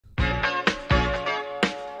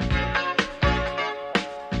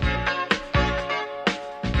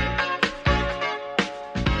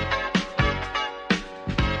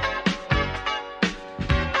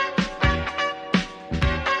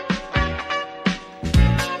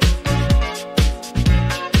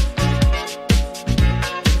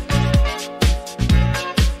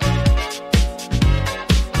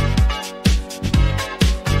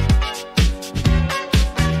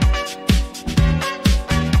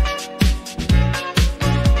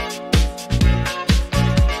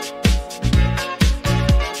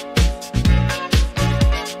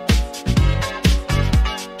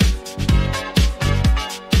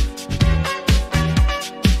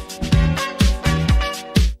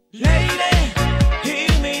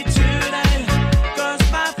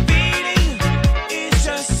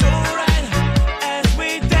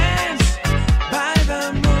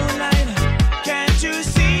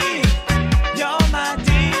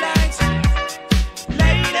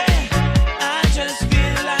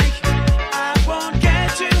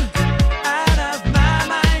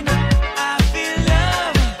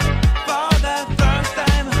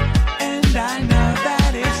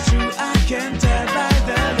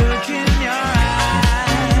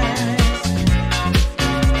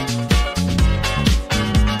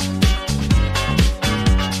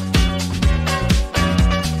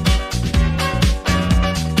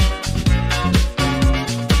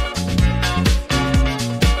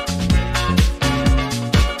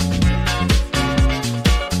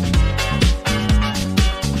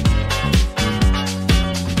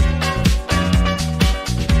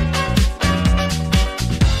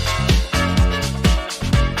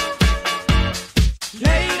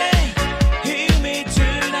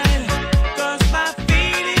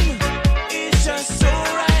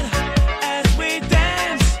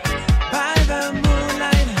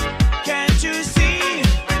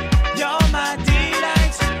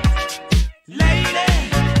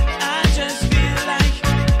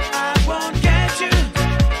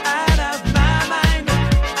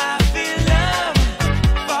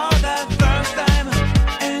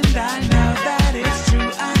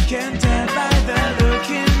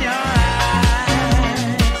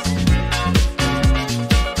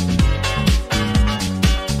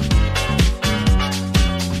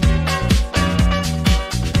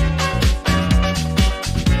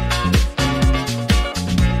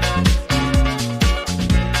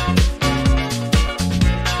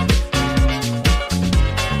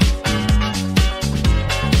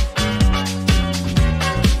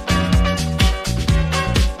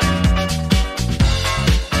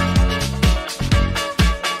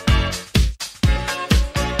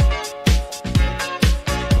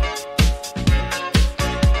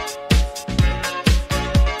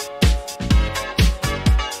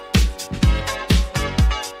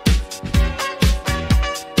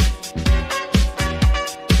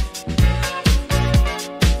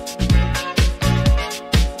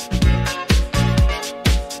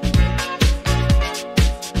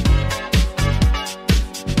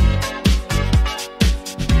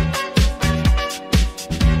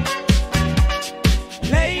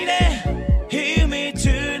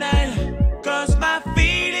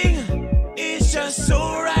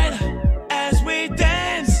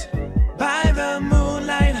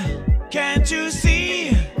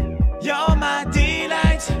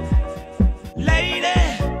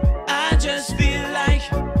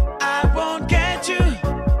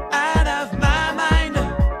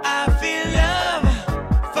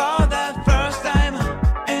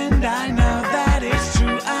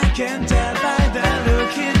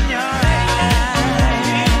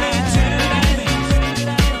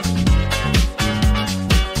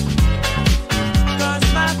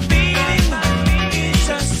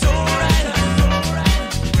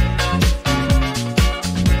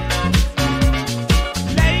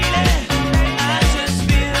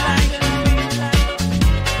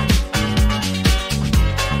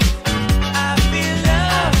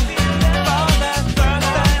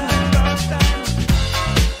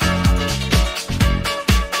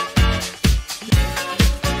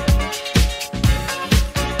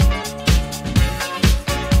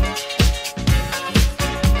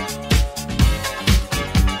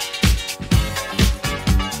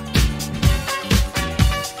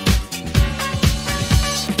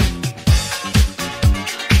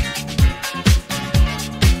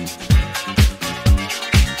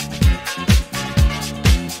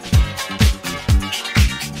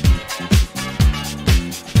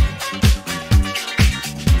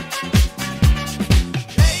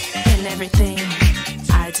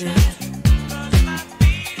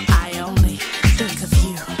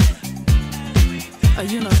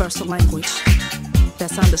universal language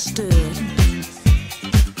that's understood.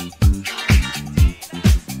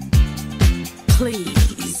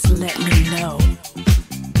 Please let me know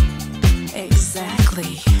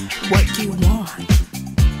exactly what you want.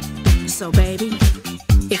 So baby,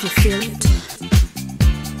 if you feel it,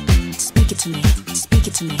 speak it to me, speak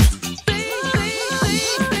it to me.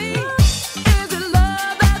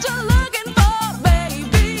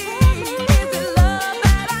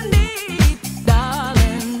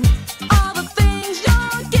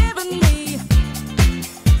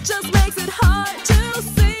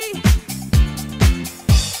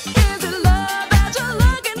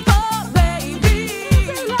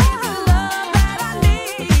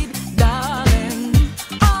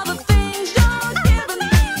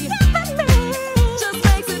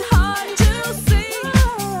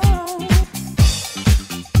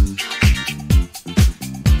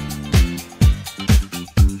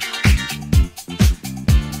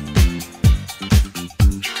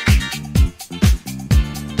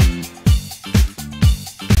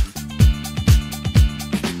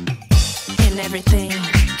 Everything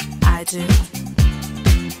I do,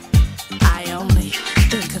 I only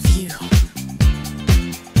think of you.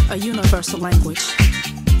 A universal language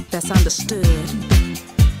that's understood.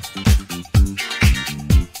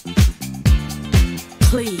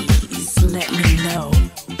 Please let me know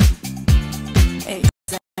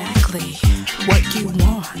exactly what you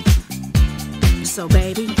want. So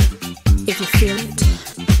baby, if you feel it,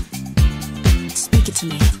 speak it to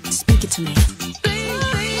me, speak it to me.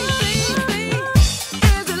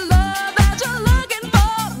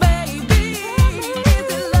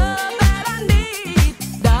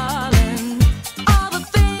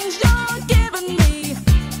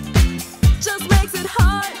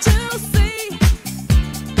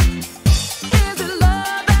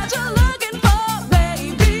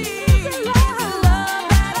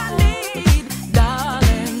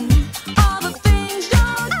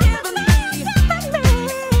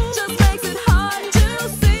 Hard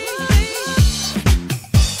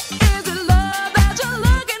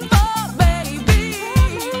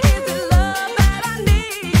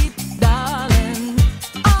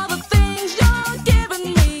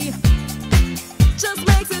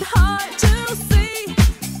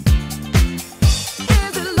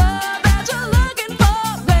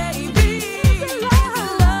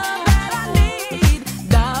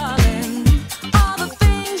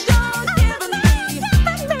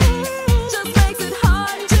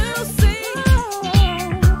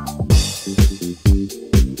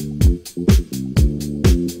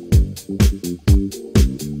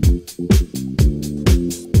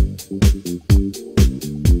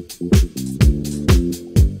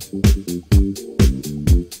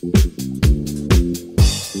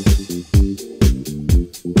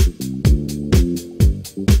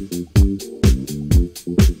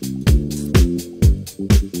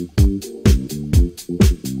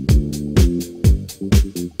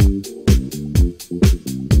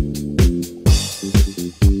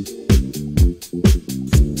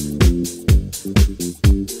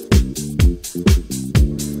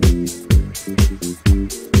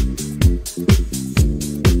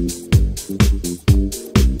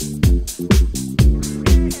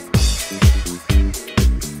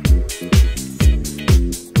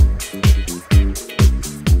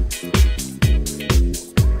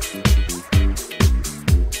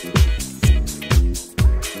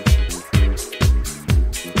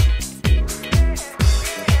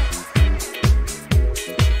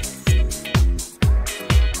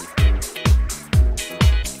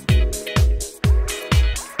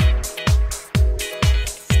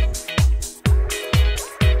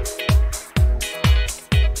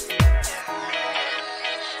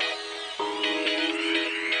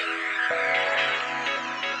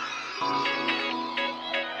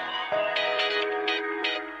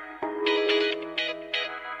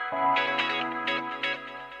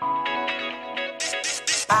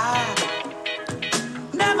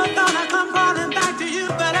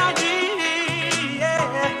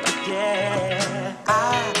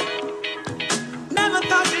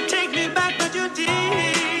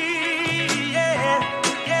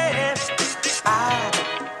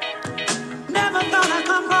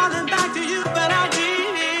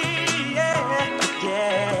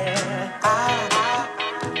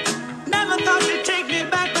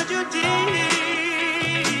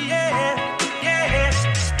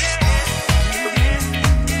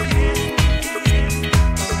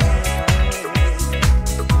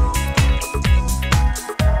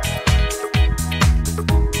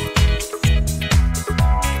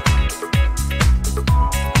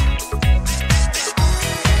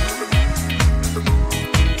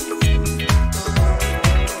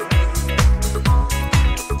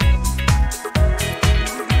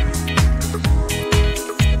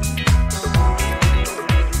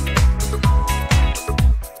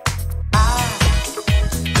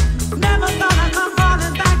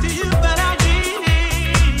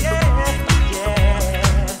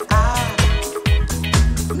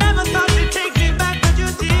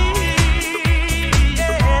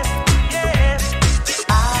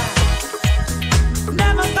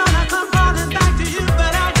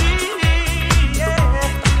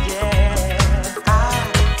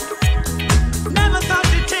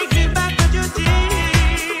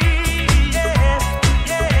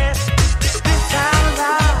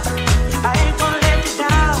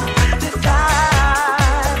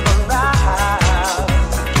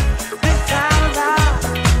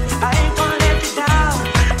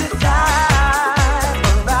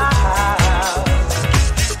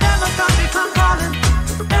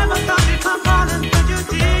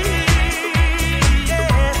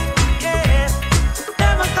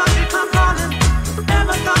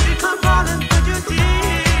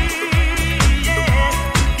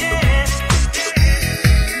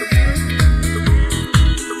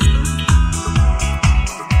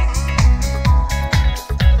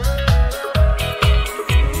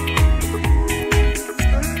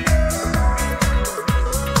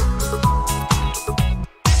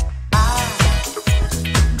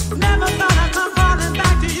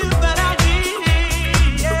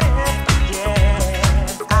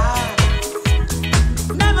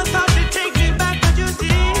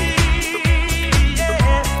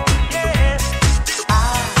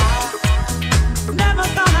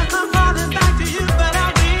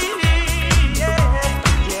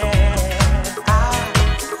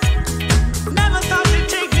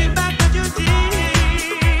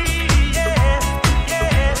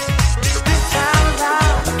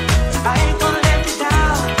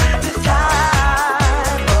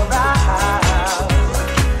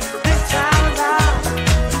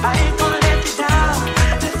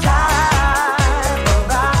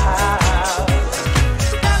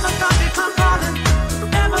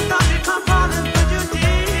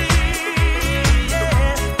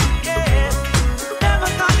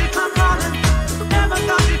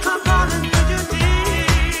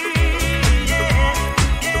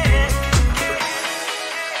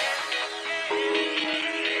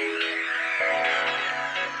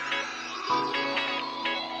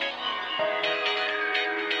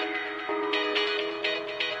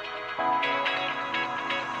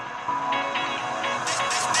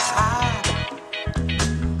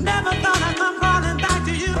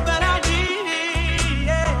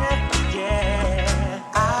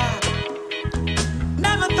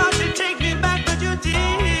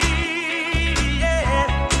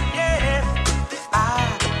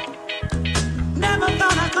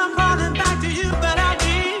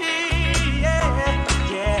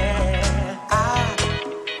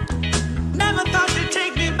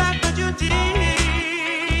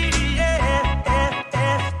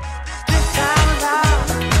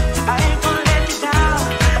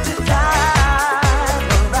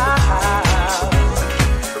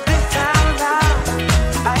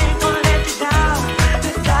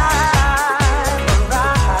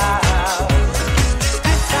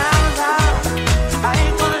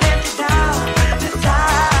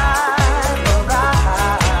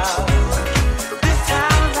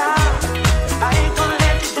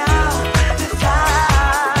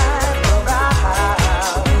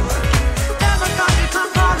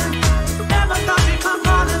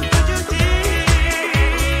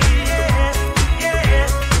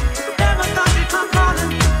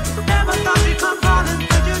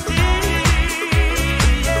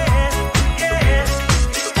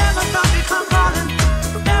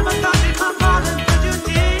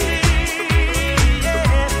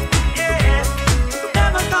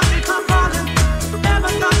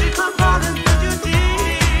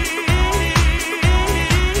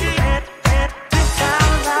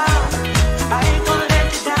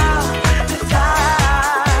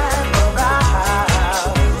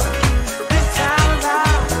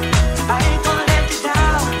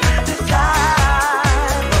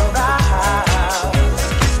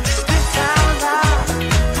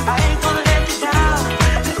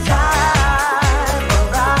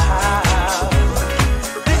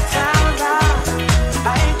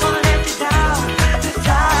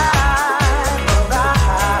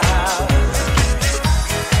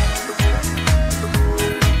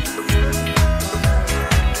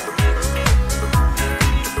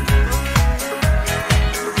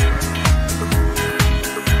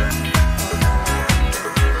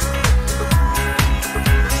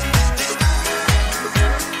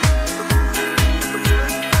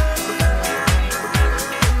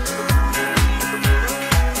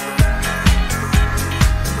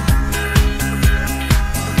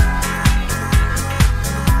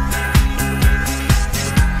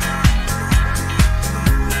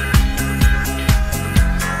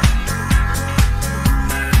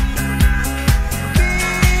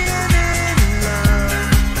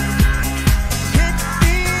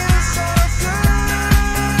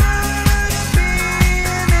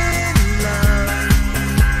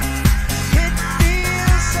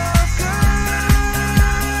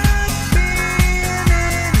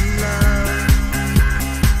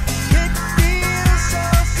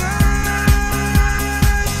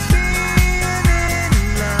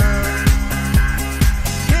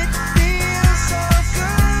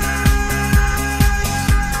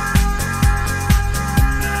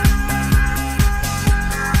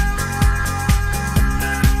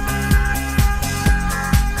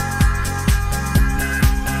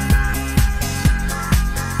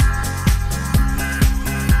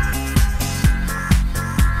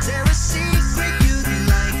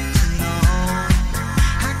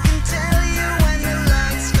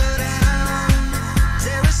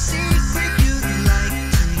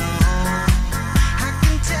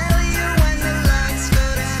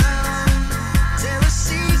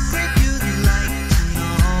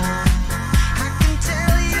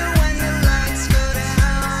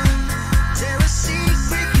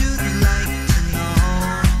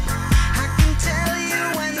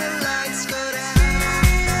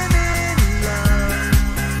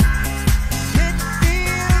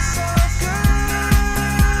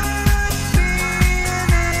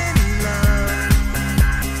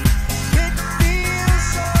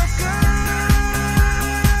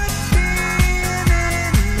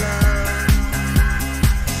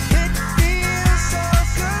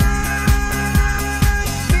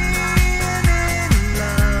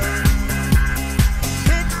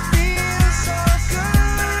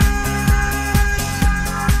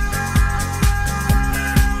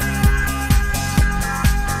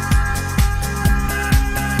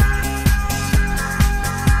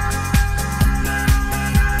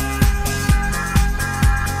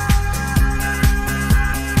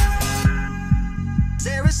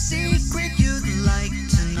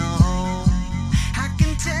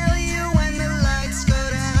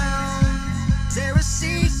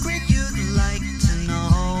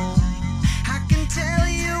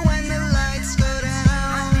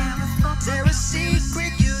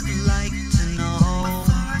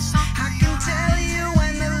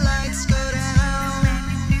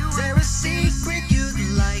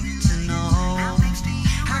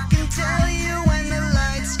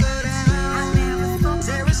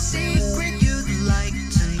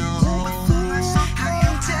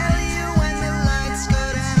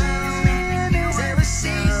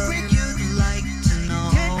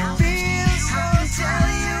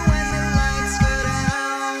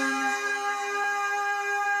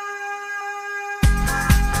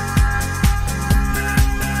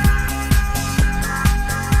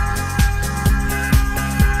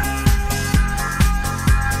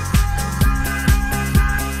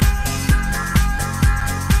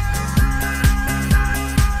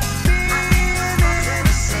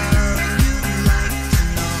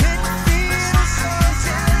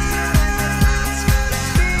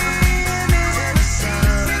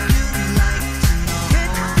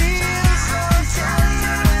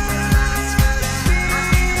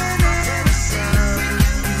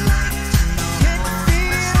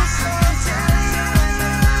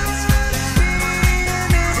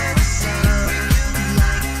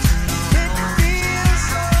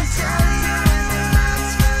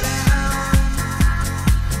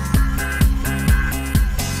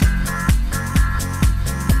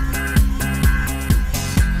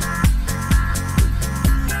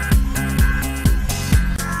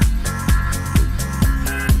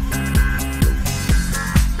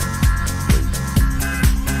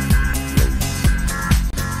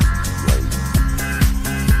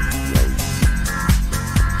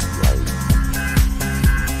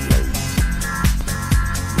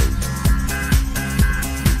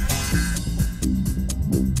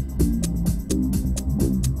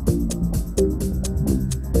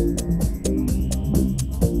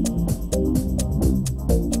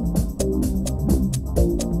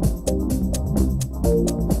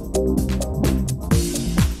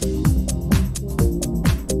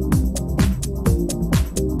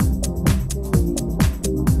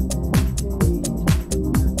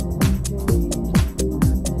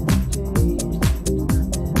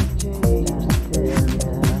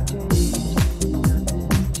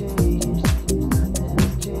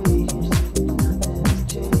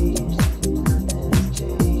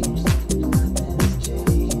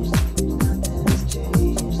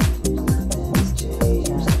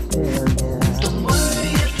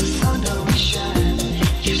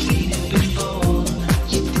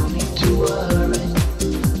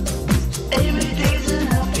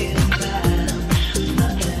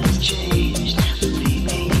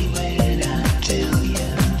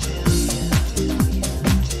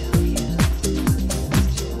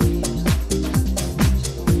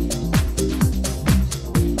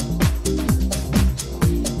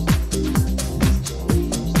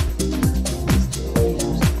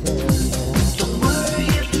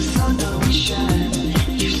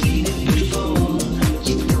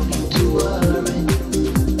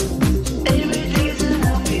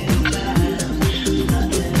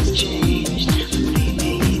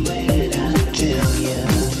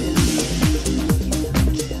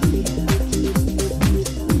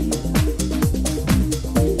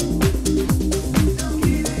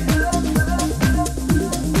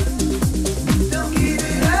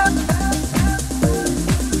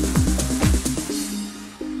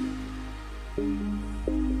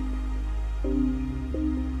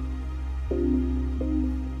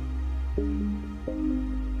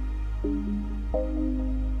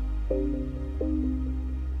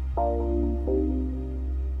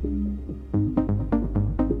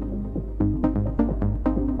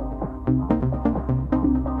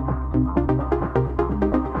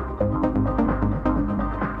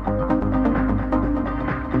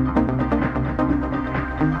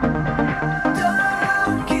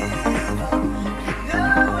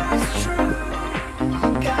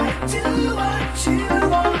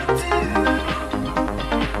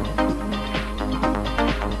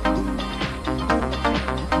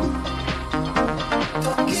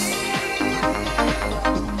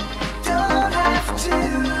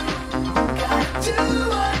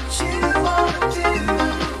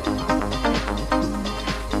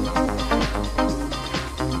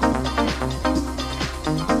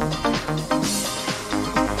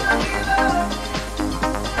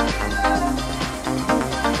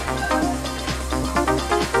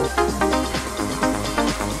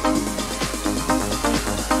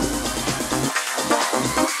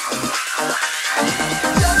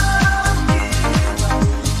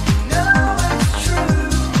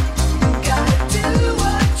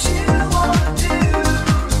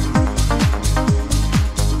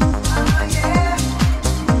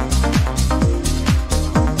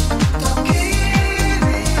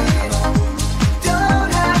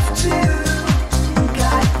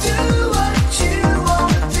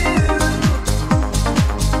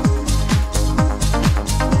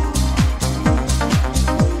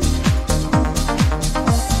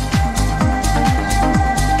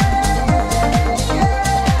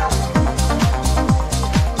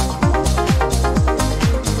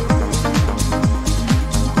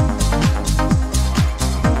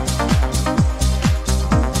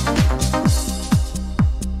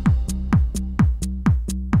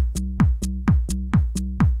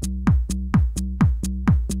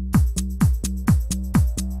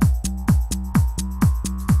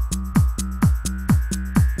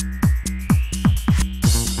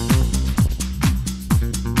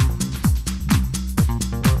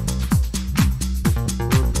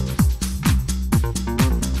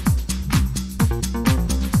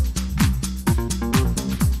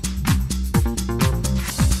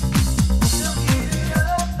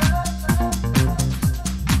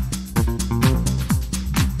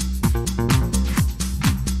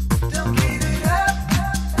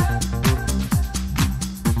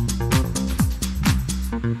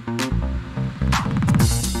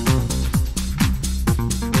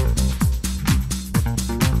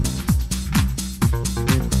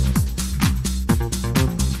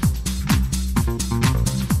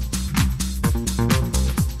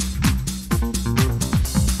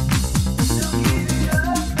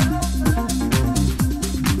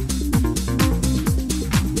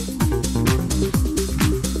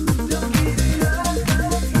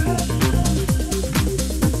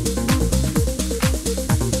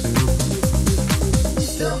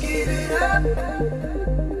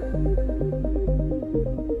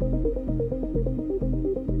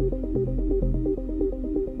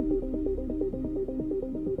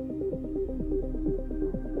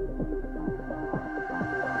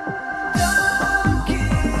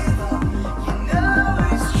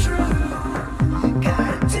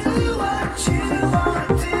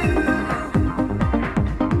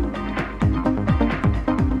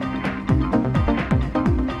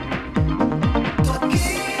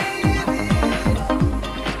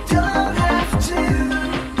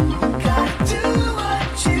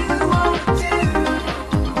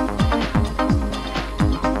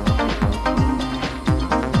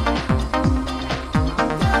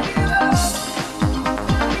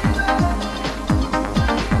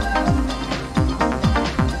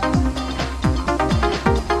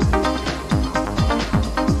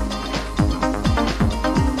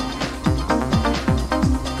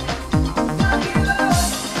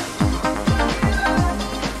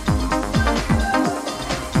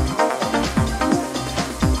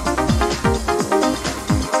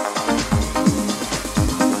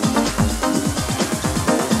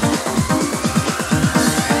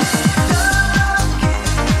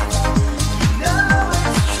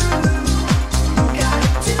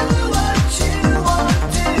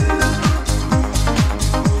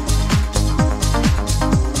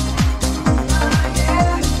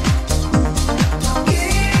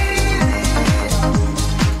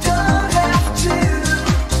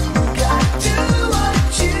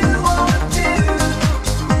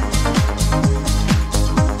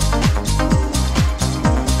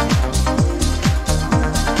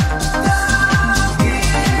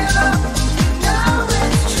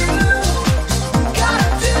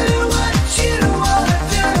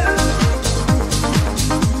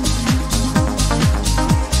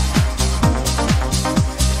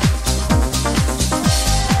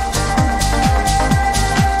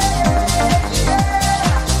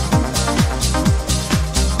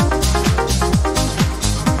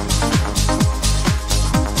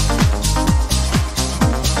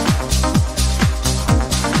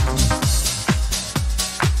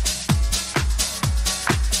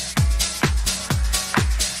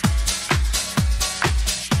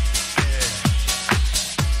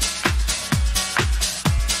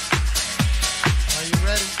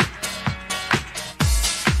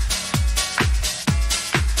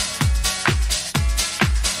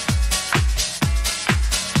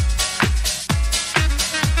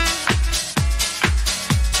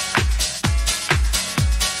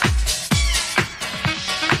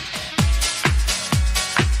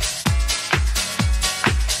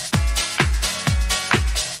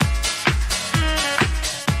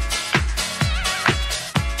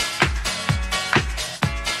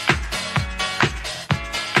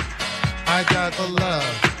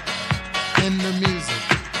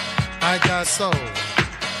I got soul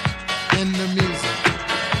in the music.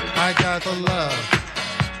 I got the love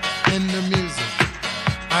in the music.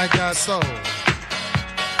 I got soul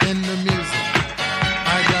in the music.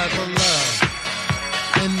 I got the love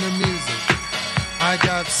in the music. I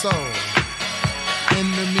got soul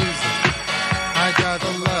in the music. I got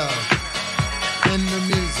the love in the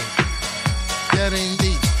music. Getting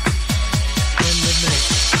deep in the mix.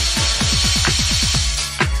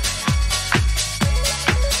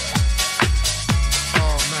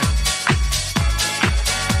 All night.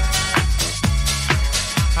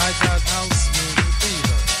 I got house music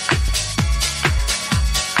fever.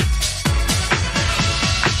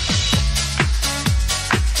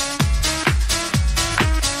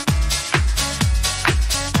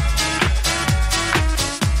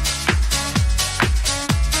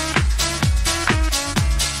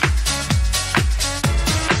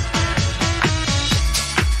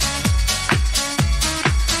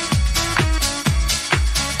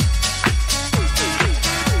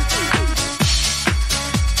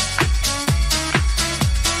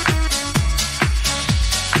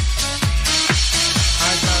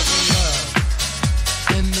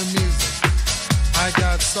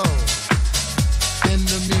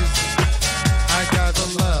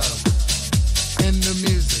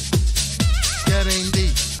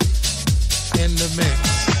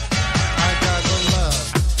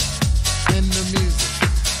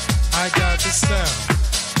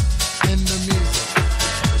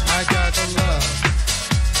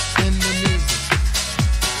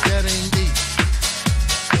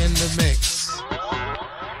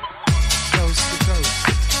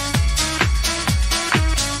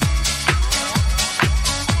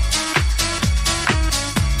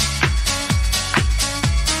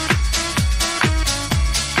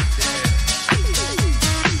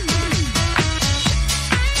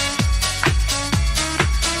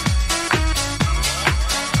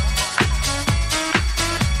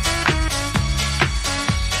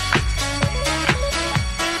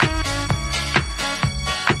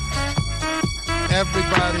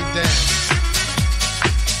 Everybody dance.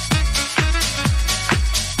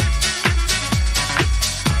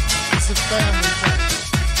 It's a family thing.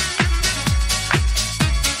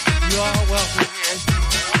 You are welcome here.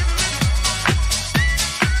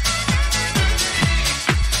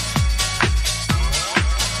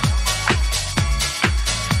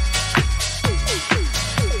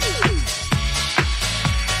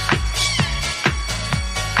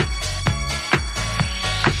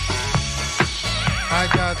 I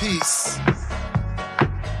got peace,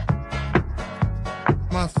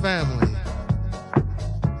 my family,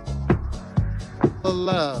 the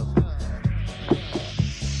love,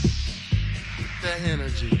 the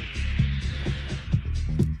energy,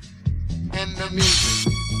 and the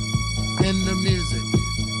music, in the music,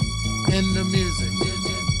 in the music,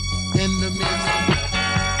 in the music,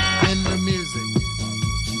 in the music,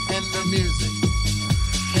 in the music,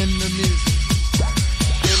 in the music.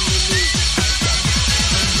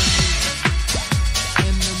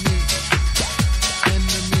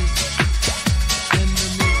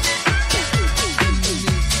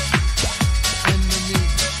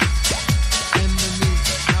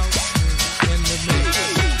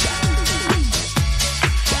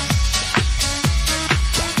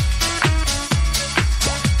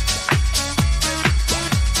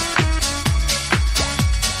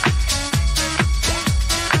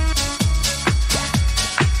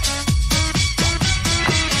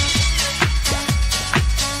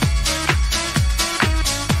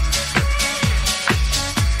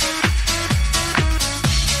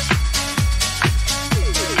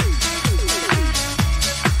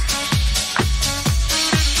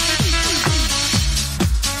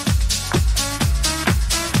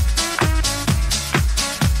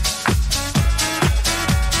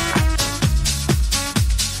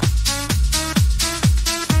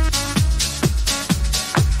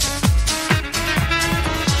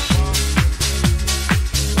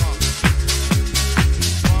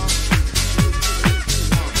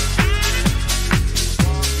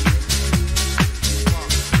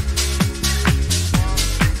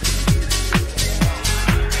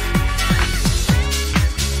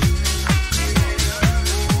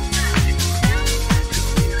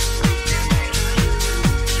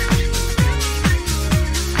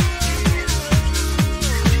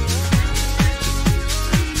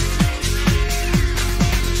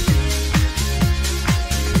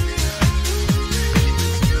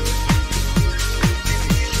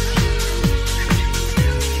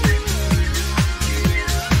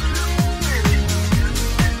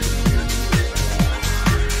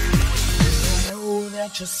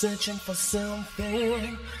 You're searching for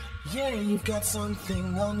something Yeah, you've got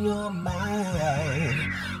something on your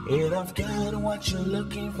mind, and I've got what you're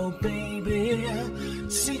looking for, baby.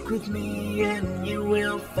 Seek with me and you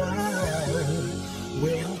will find.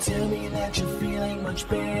 Well, tell me that you're feeling much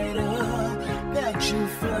better, that you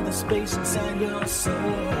feel the space inside your soul.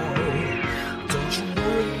 Don't you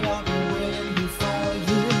worry, I'll be waiting here for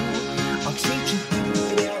you. I'll treat you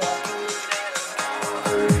good and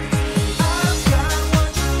I've got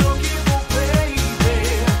what you're looking for, baby.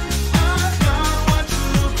 I've got what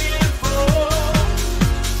you're looking for.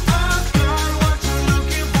 I've got what you're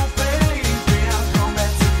looking for, baby. I've come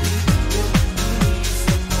back to you if you need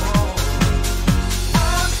some more.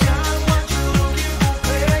 I've got what you're looking for,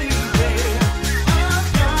 baby. I've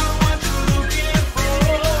got what you're looking for.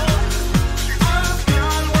 I've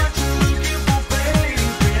got what you're looking for,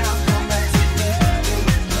 baby. I've come back to you if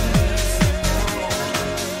you need some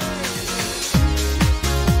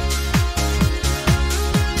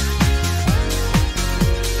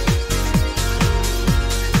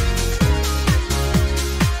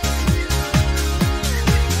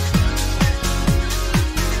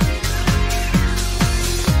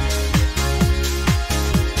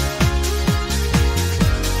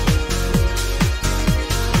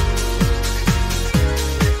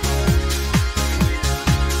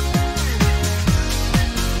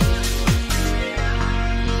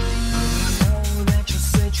know that you're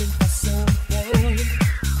searching for something.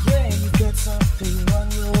 Yeah, you've got something on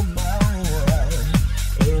your mind,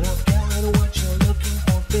 and I've got what you're looking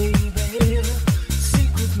for, baby.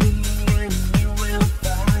 Seek with me and you will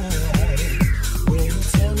find. Well,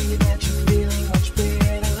 tell me that you're feeling much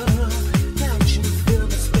better, that you feel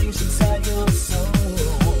the space inside your soul.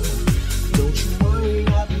 Don't you worry,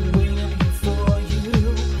 I'll be waiting here for you.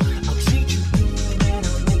 I'll treat you good and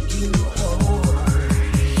I'll make you whole.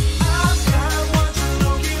 I've got what you're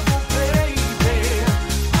looking for, baby.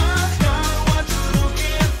 I've got what you're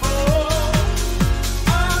looking for.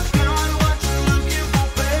 I've got what you're looking for,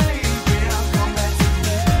 baby. I'll come back to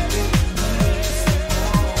you if you need some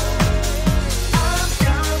more. I've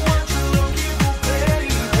got what you're looking for, baby.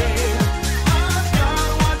 I've got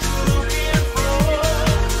what you're looking for.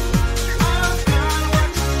 I've got what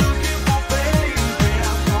you're looking for, baby.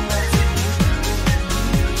 I'll come back to you if you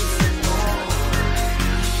need some more.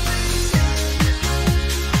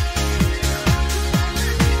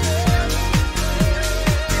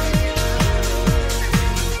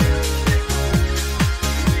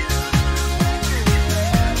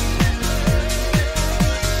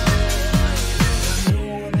 I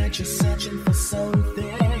know that you're searching for something.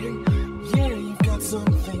 Yeah, you've got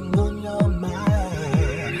something on your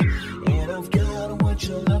mind, and I've got what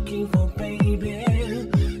you're looking for, baby.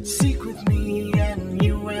 Seek with me and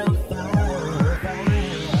you will find.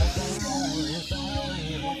 I've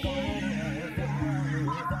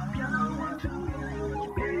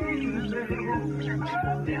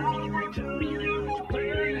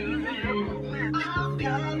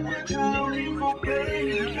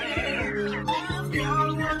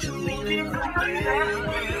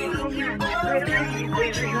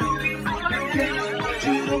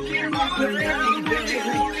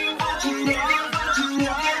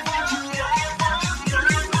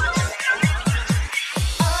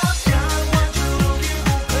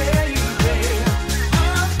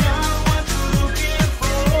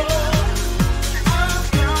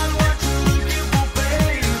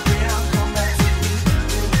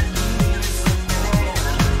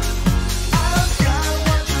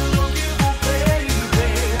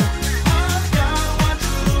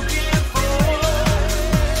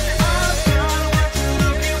got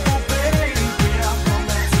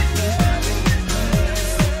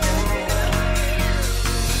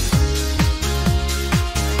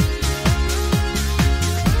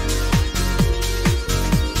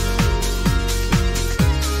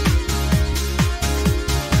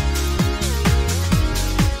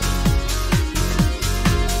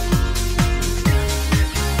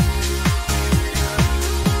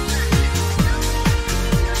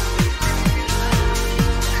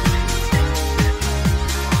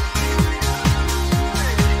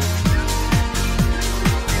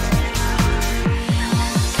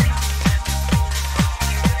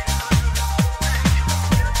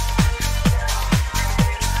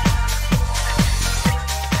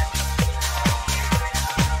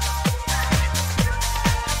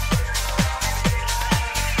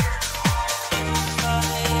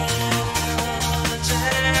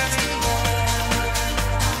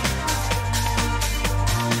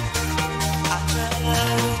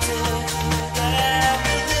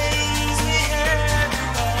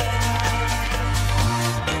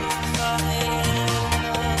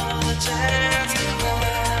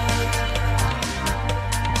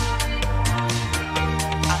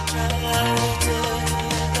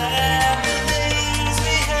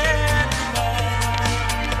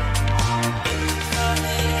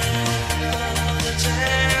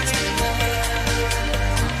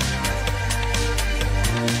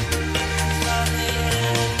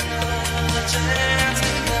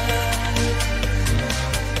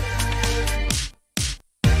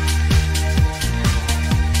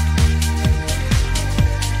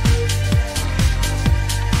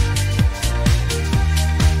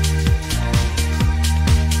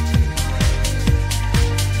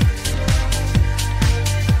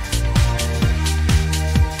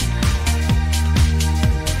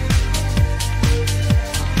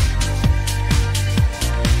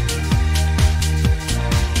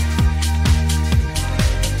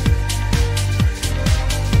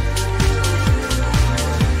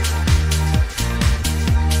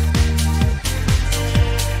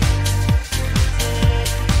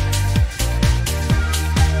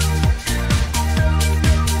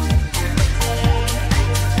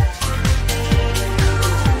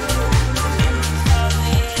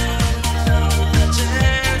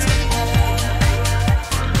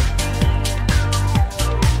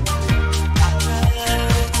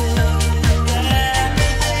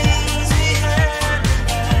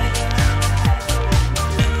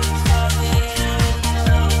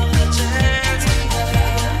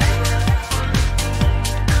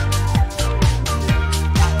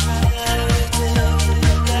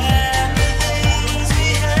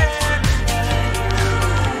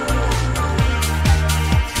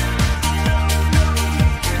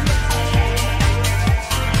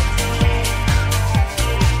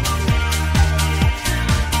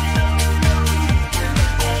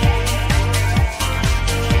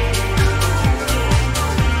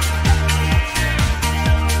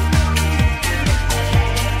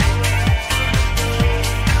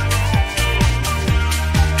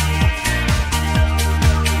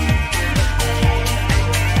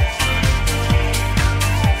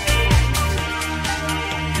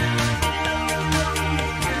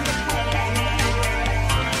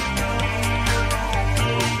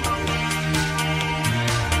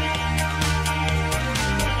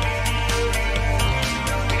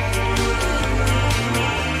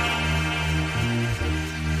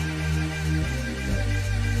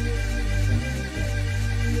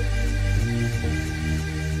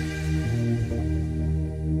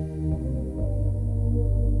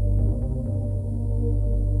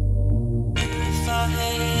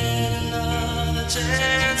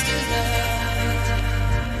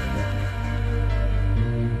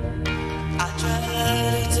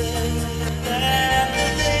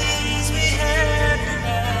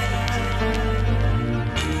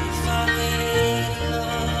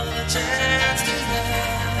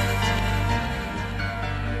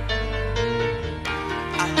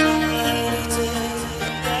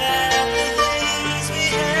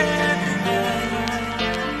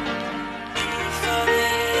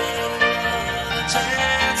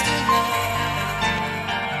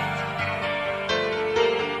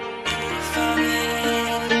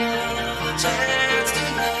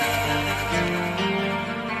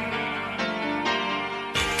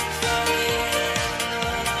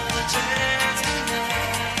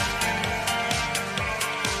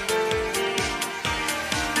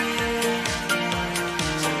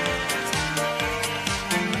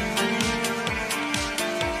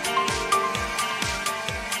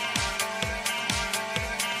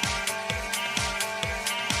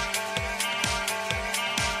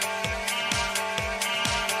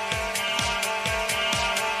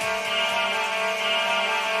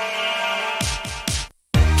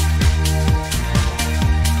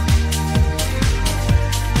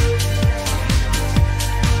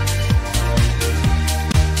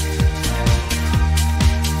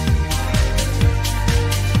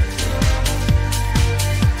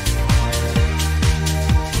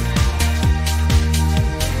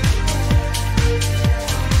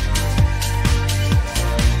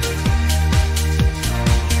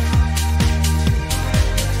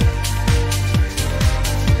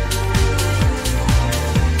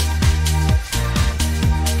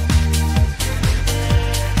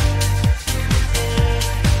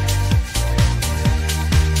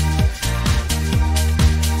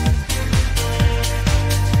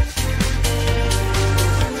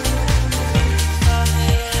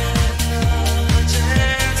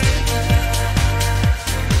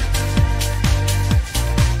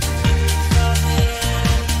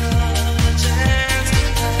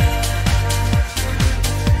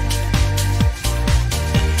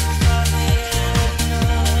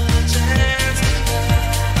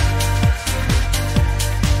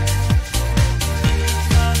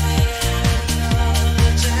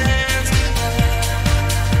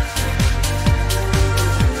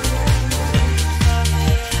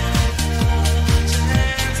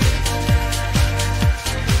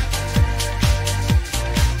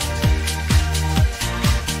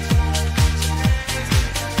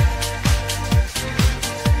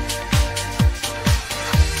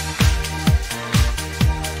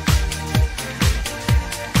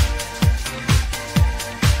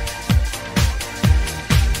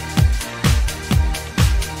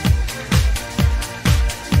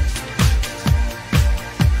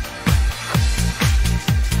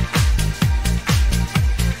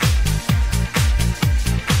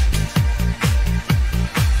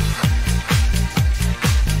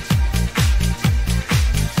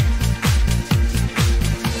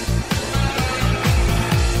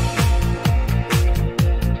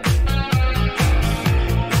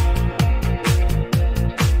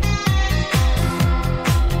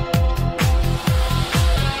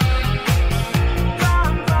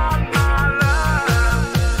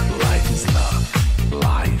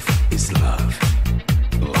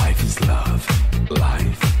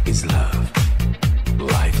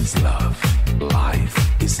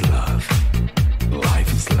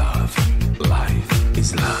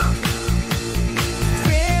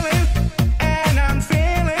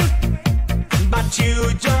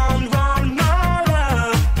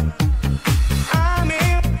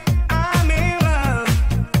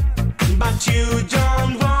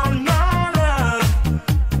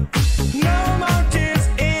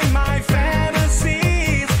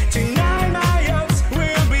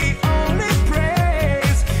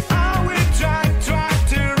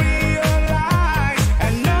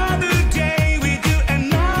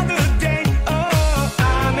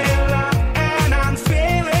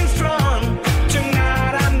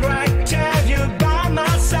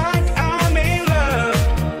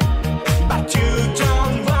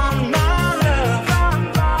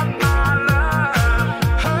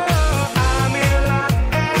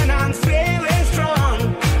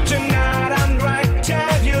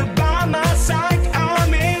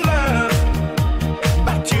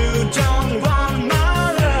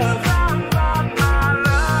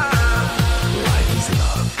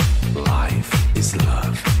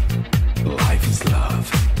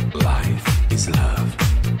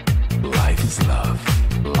is love.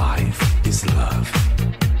 Life is love.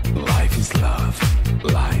 Life is love.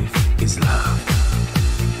 Life is love.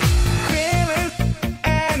 Feeling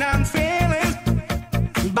and I'm feeling,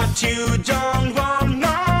 but you don't want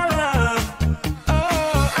my love.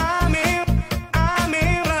 Oh, I'm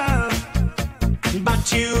in love,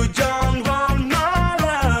 but you don't want my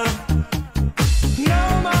love. No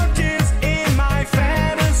more tears in my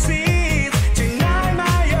fantasies. Tonight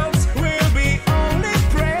my hopes will be only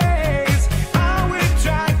praise. I will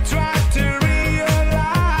try to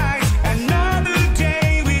realize another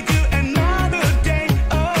day with you, another day.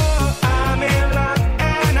 Oh, I'm in love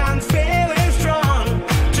and I'm feeling strong.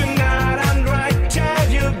 Tonight I'm right,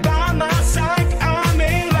 have you by my side. I'm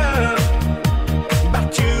in love, but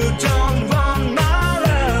you don't want my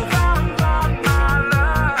love.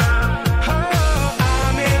 Oh,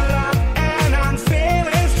 I'm in love and I'm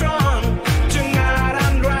feeling strong. Tonight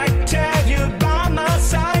I'm right, have you by my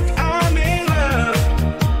side. I'm in love,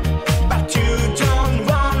 but you don't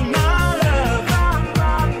want my love.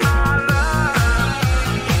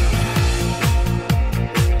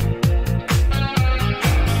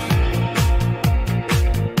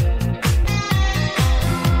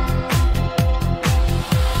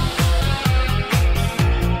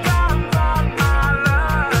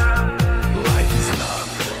 Life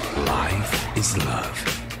is love.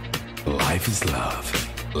 Life is love.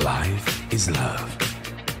 Life is love.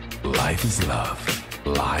 Life is love.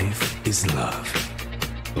 Life is love.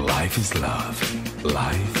 Life is love.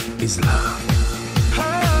 Life is love. Oh,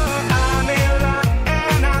 I'm in love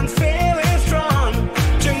and I'm feeling strong.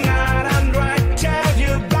 Tonight I'm right, have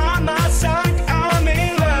you by my side. I'm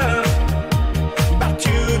in love, but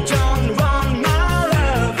you don't want my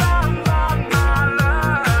love.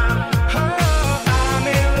 Oh, I'm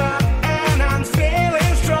in love and I'm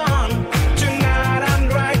feeling strong. Tonight I'm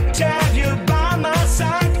right, have you by my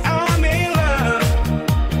side. I'm in love,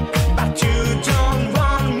 but you don't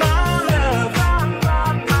want my love.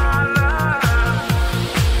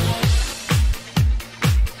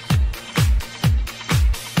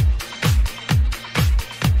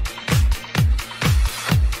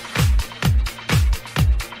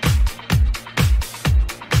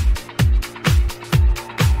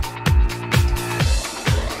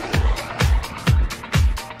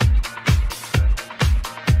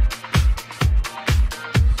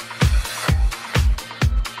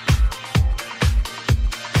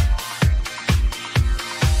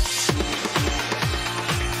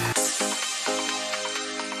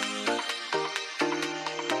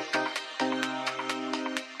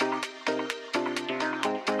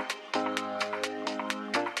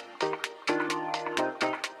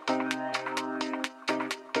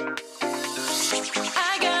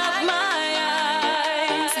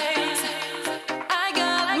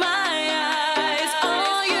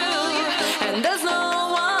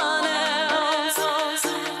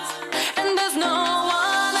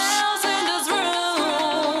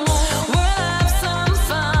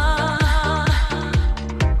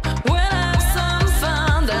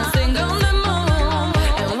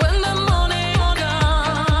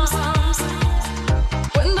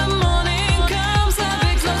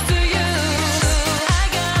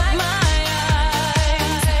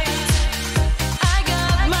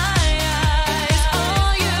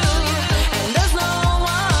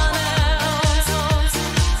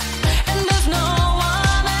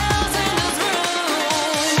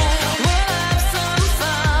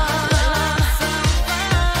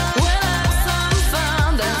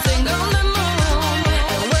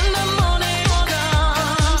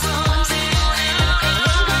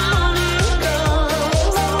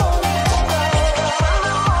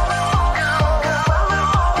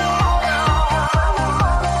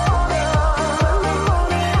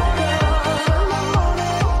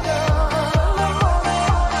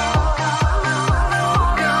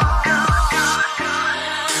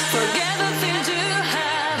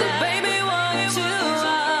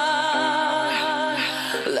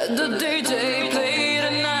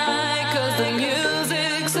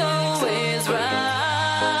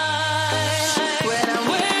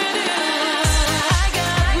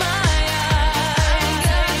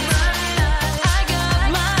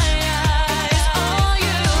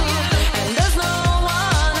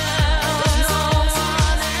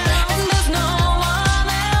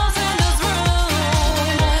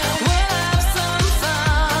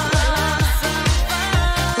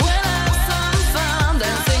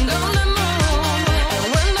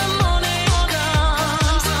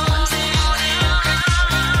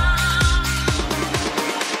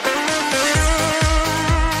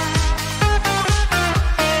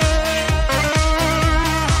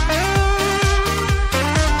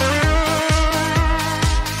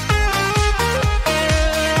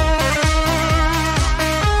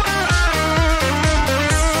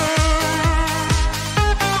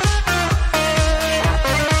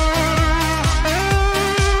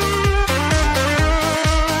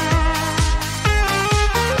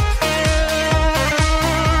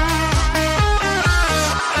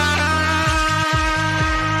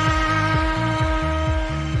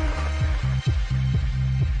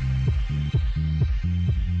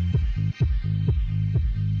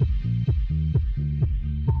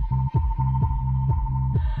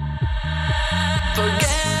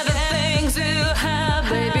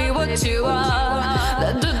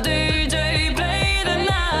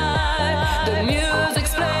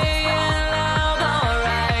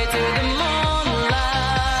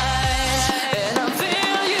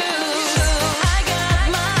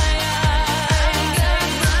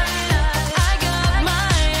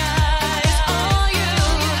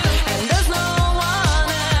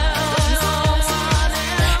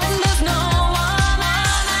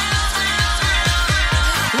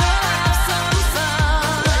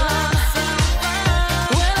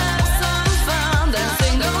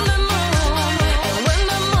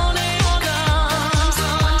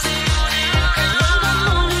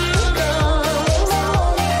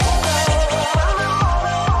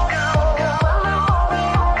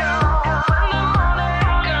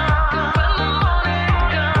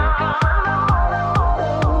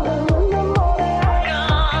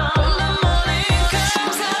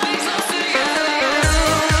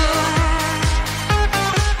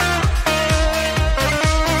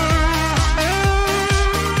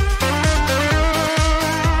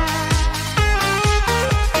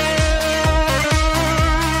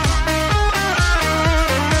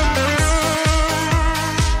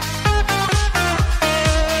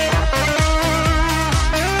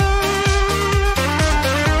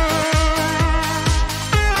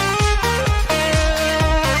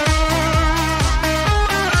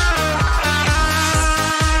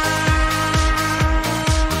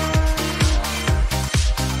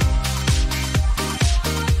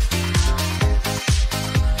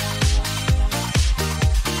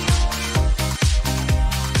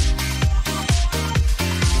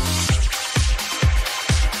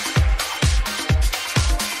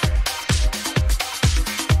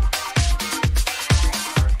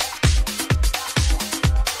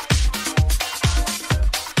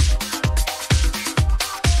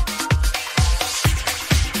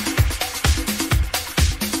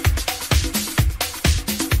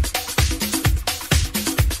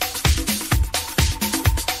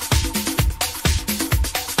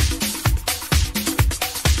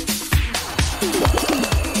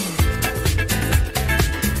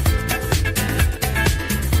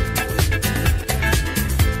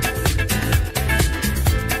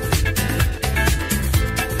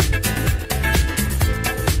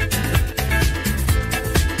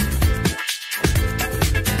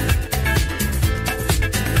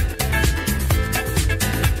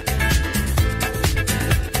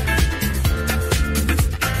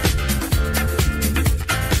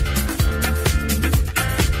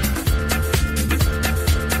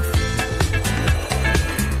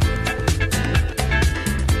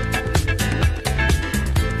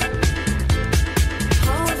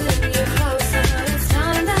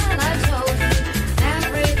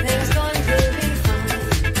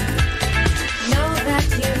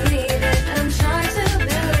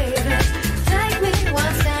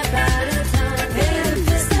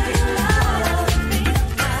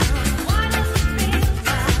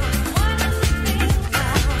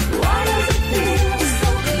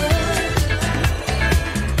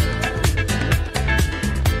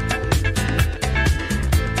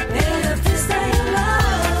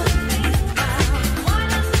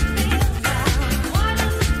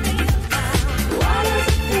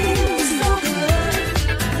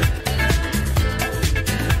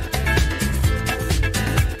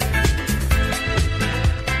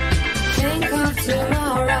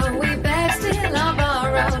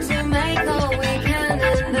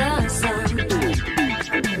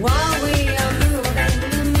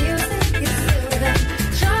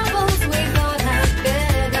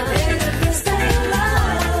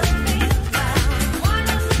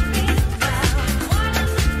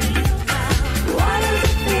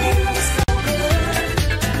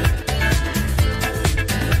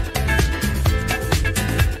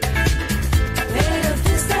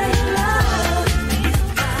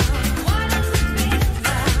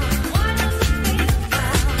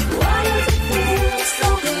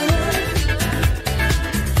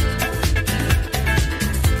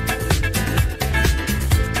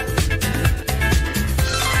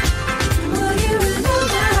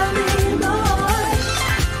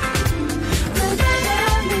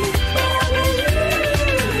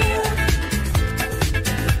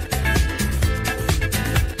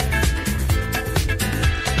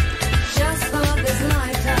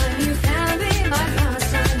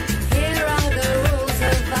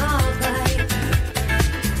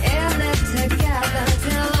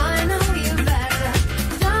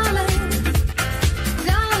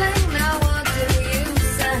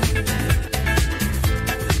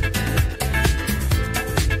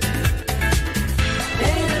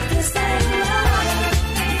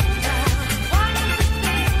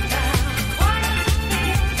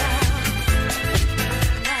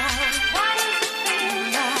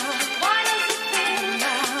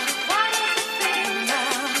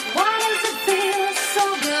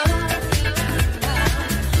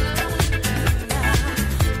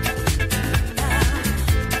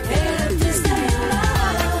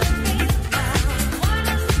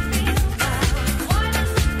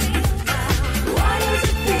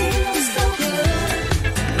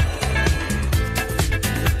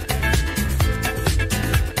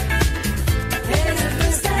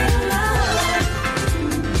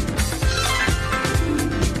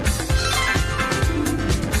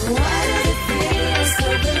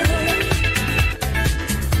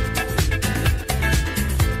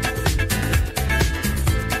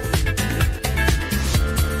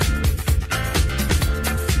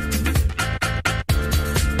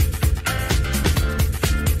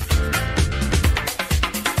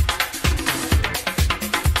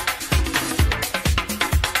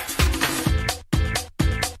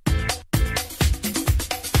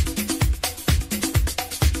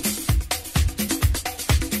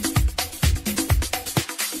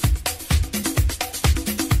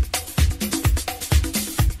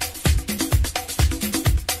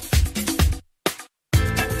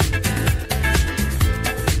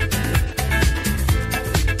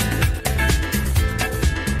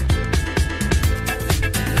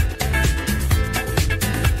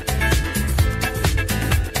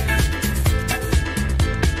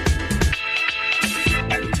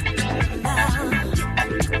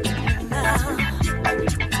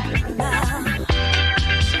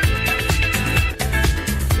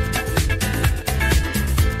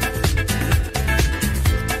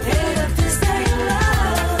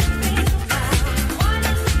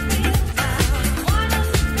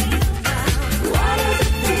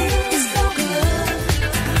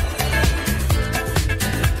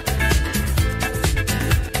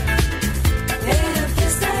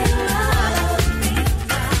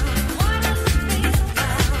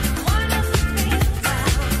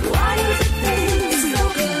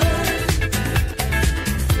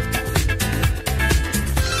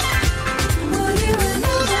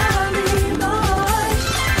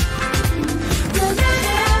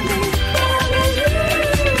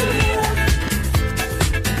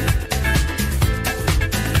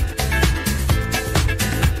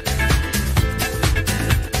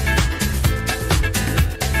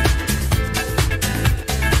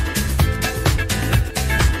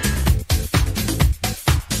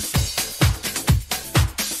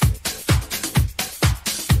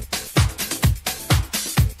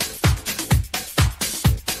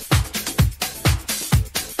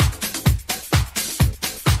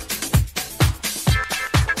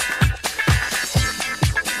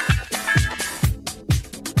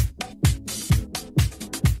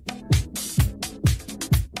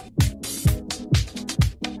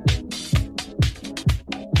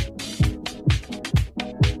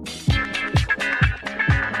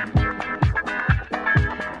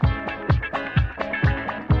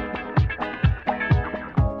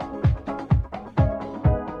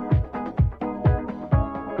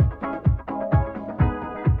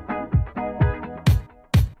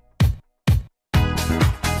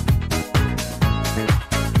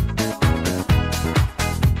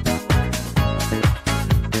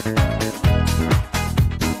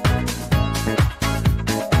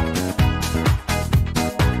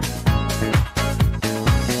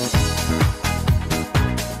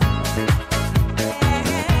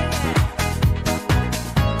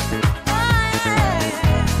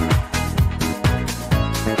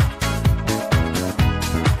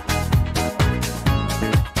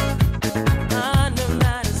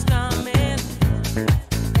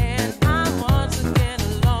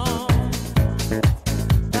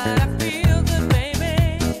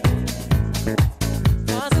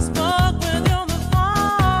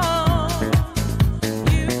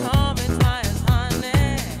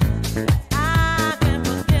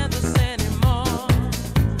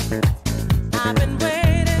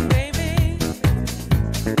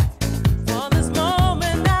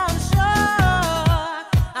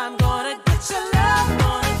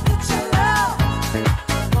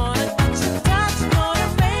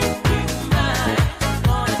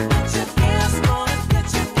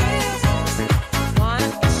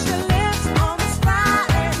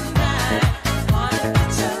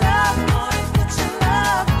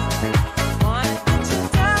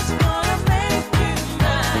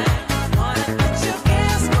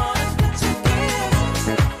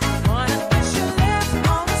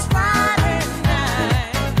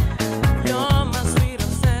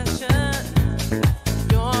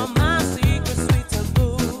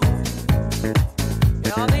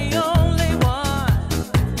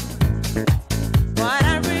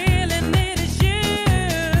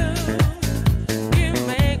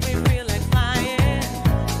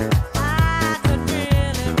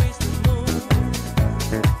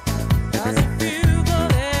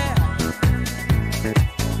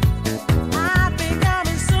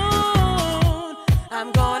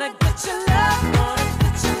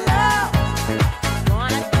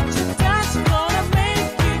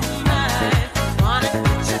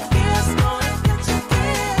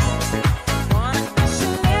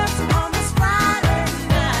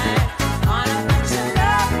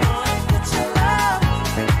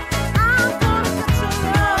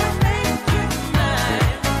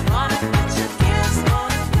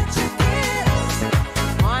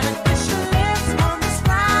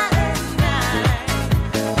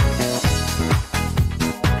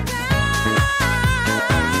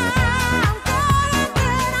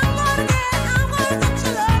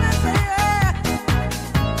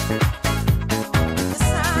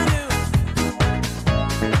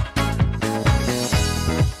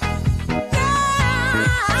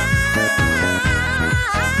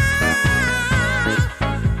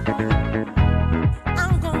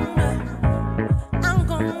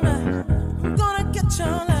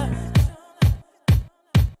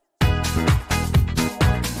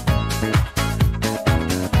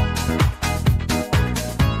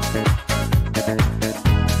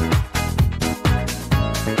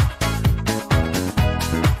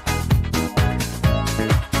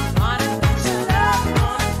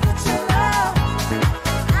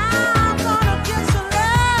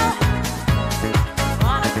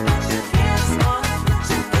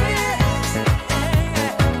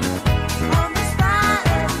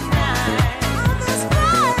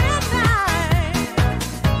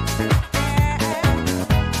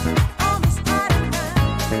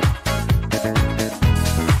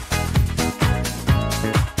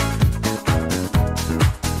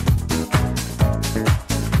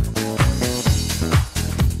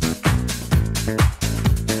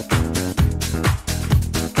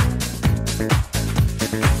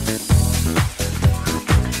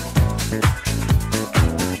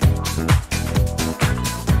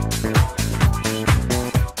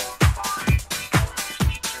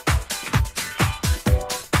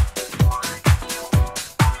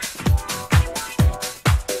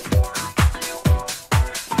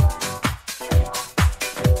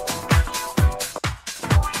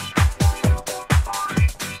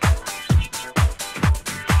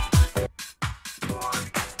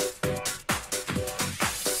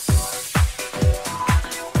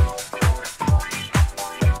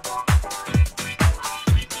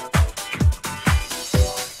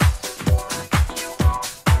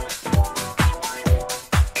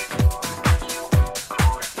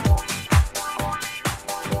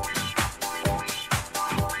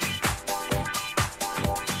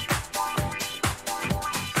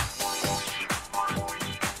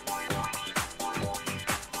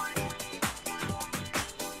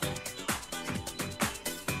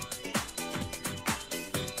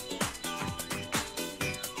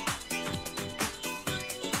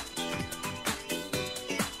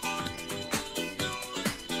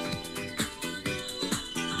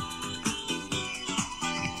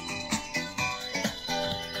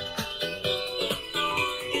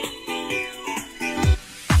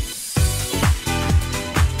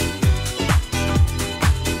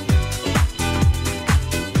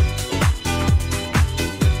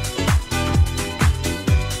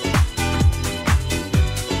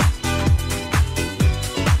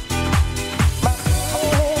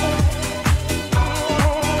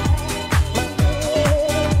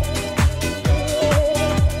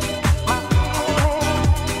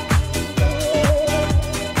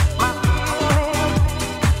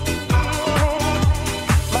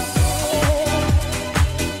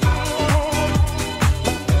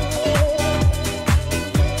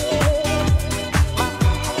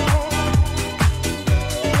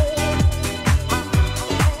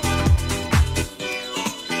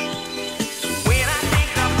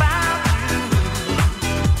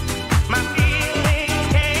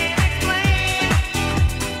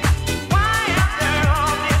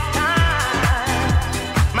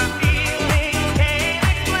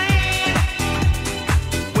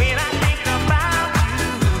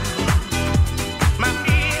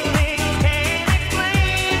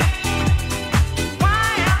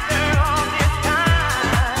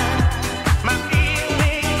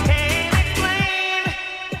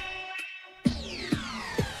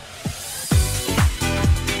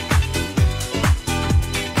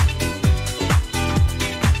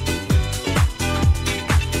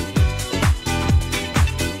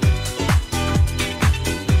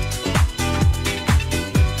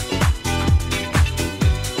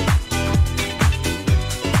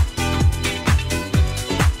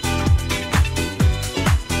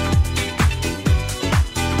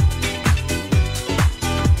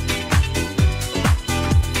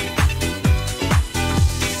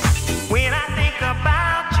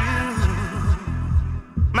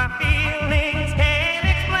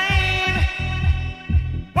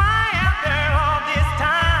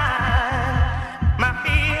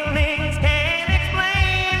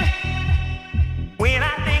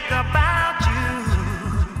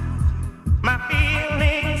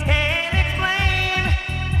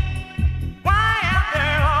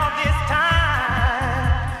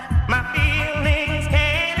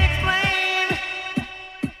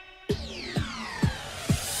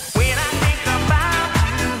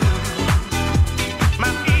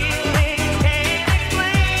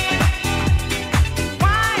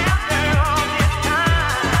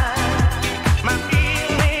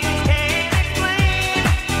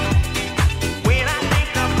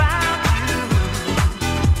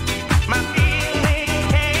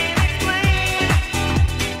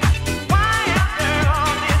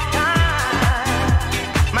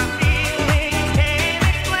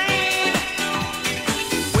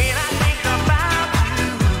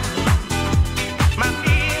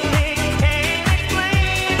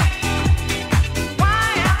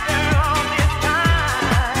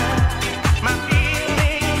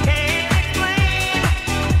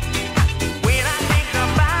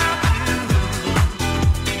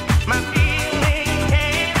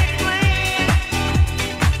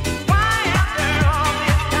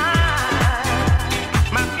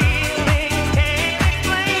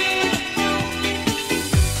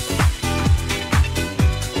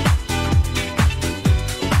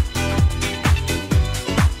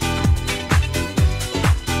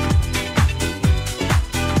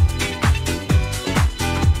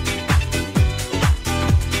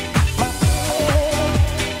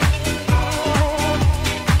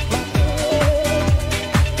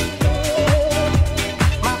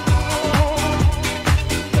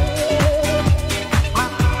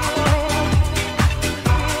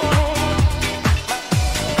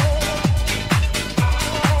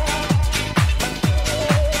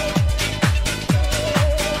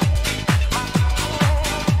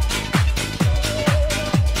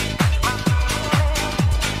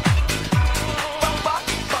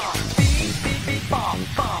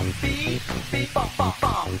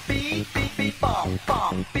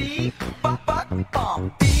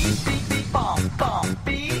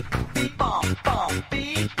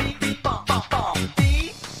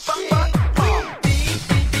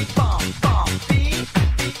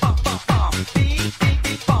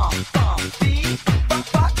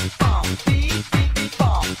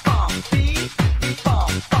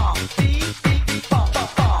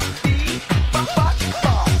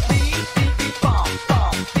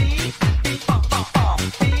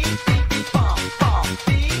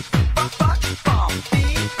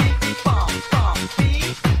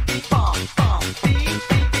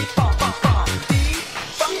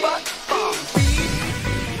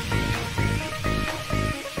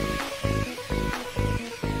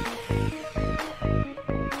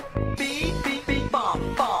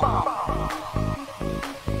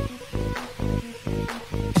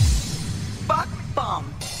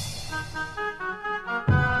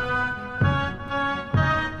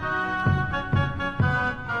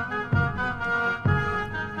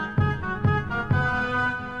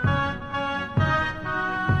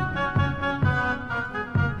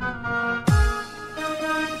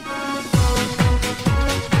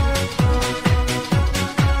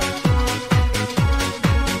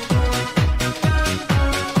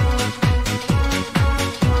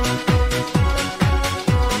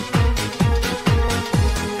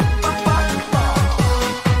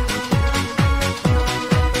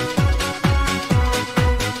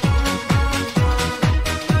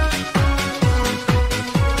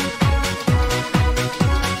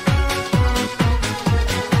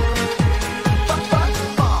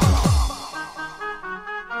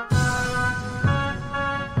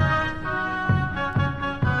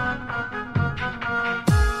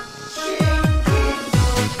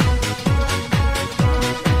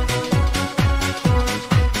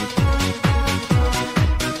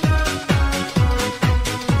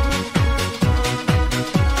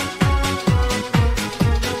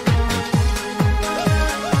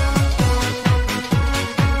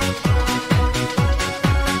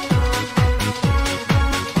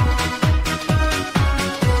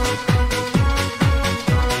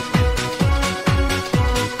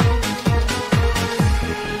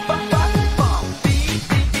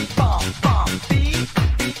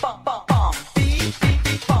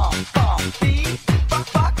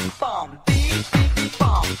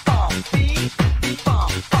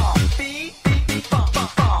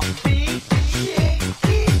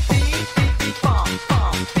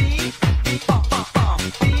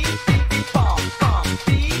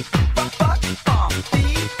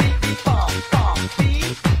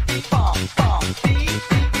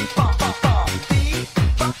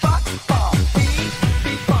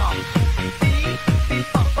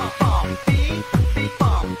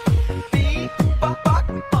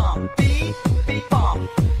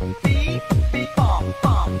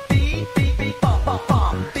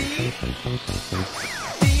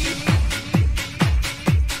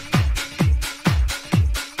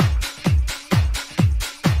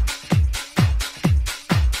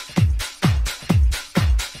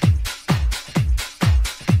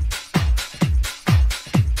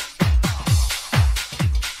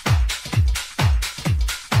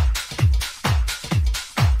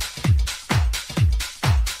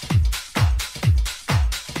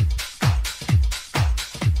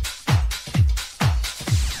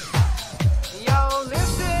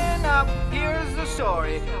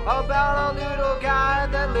 about a little guy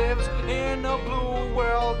that lives in a blue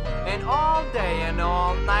world, and all day and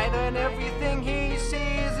all night and everything he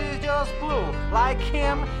sees is just blue, like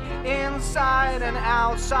him inside and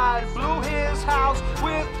outside. Blue his house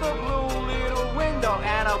with a blue little window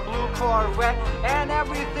and a blue Corvette, and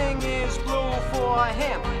everything is blue for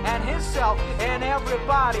him and himself and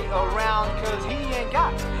everybody around, 'cause he ain't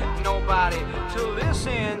got nobody to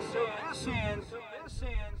listen.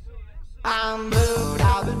 I'm blue,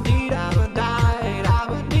 da-ba-dee, da-ba-die,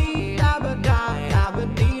 da-ba-dee, da-ba-die,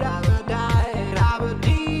 da-ba-dee, da-ba-die,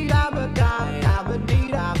 da-ba-dee, da-ba-die, da-ba-dee,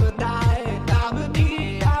 da-ba-die,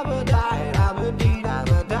 da-ba-dee, da-ba-die, da-ba-dee,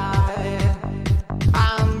 da-ba-die.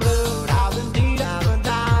 I'm blue, da-ba-dee,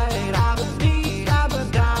 da-ba-die, da-ba-dee,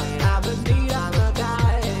 da-ba-die, da-ba-dee,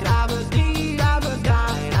 da-ba-die, da-ba-dee,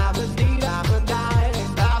 da-ba-die, da-ba-dee, da-ba-die,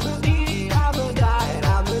 da-ba-dee, da-ba-die,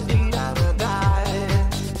 da-ba-dee, da-ba-die.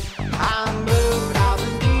 I'm blue,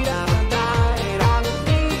 da-ba-dee, da-ba-die,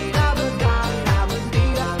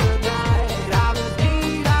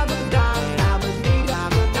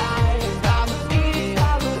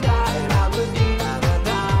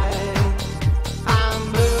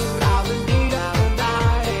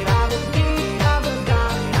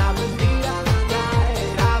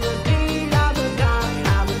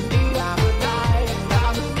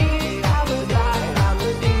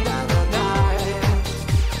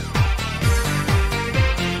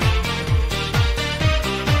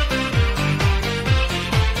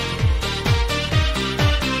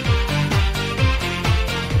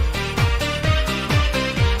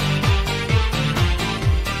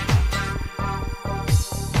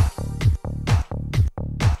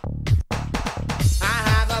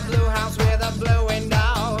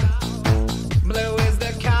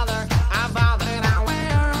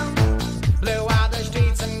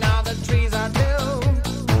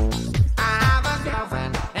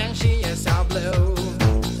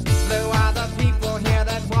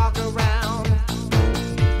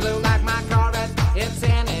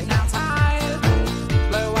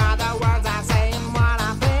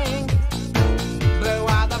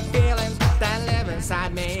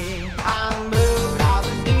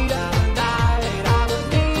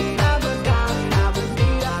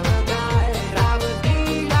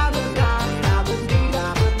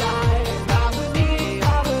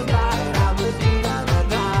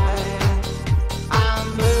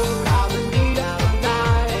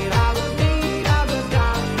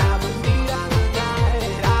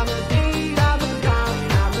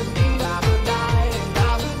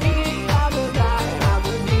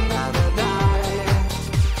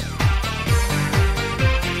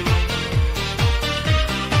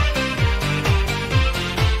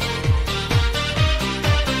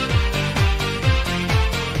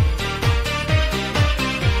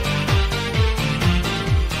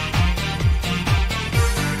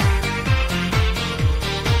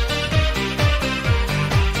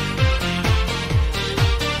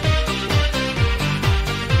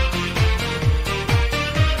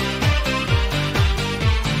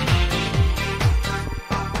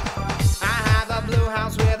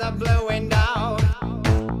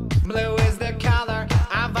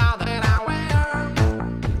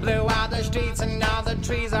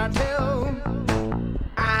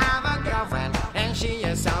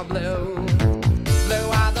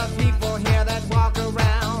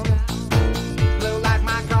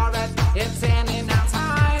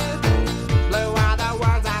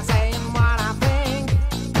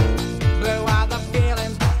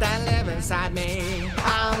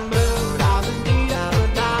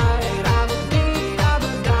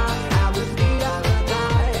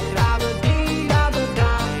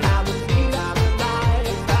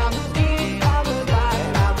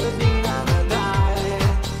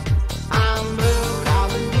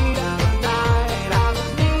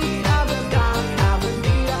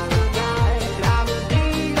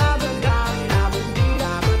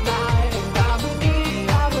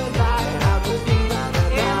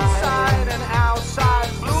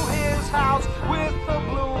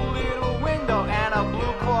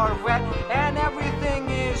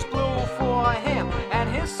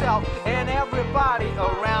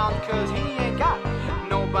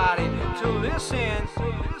 to listen.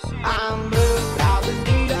 I'm blue, I would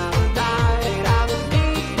need, I would die, I would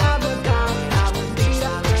need, I would die, I would need,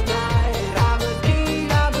 I would die, I would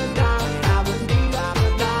need, I would die, I would need, I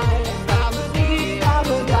would die, I would need, I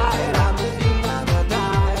would die, I would need, I would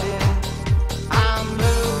die. I'm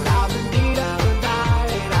blue, I would need, I would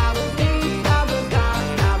die, I would need, I would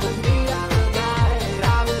die, I would need, I would die,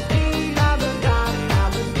 I would need, I would die,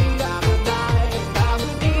 I would need, I would die, I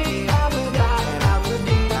would need, I would die, I would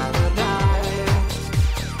need, I would die.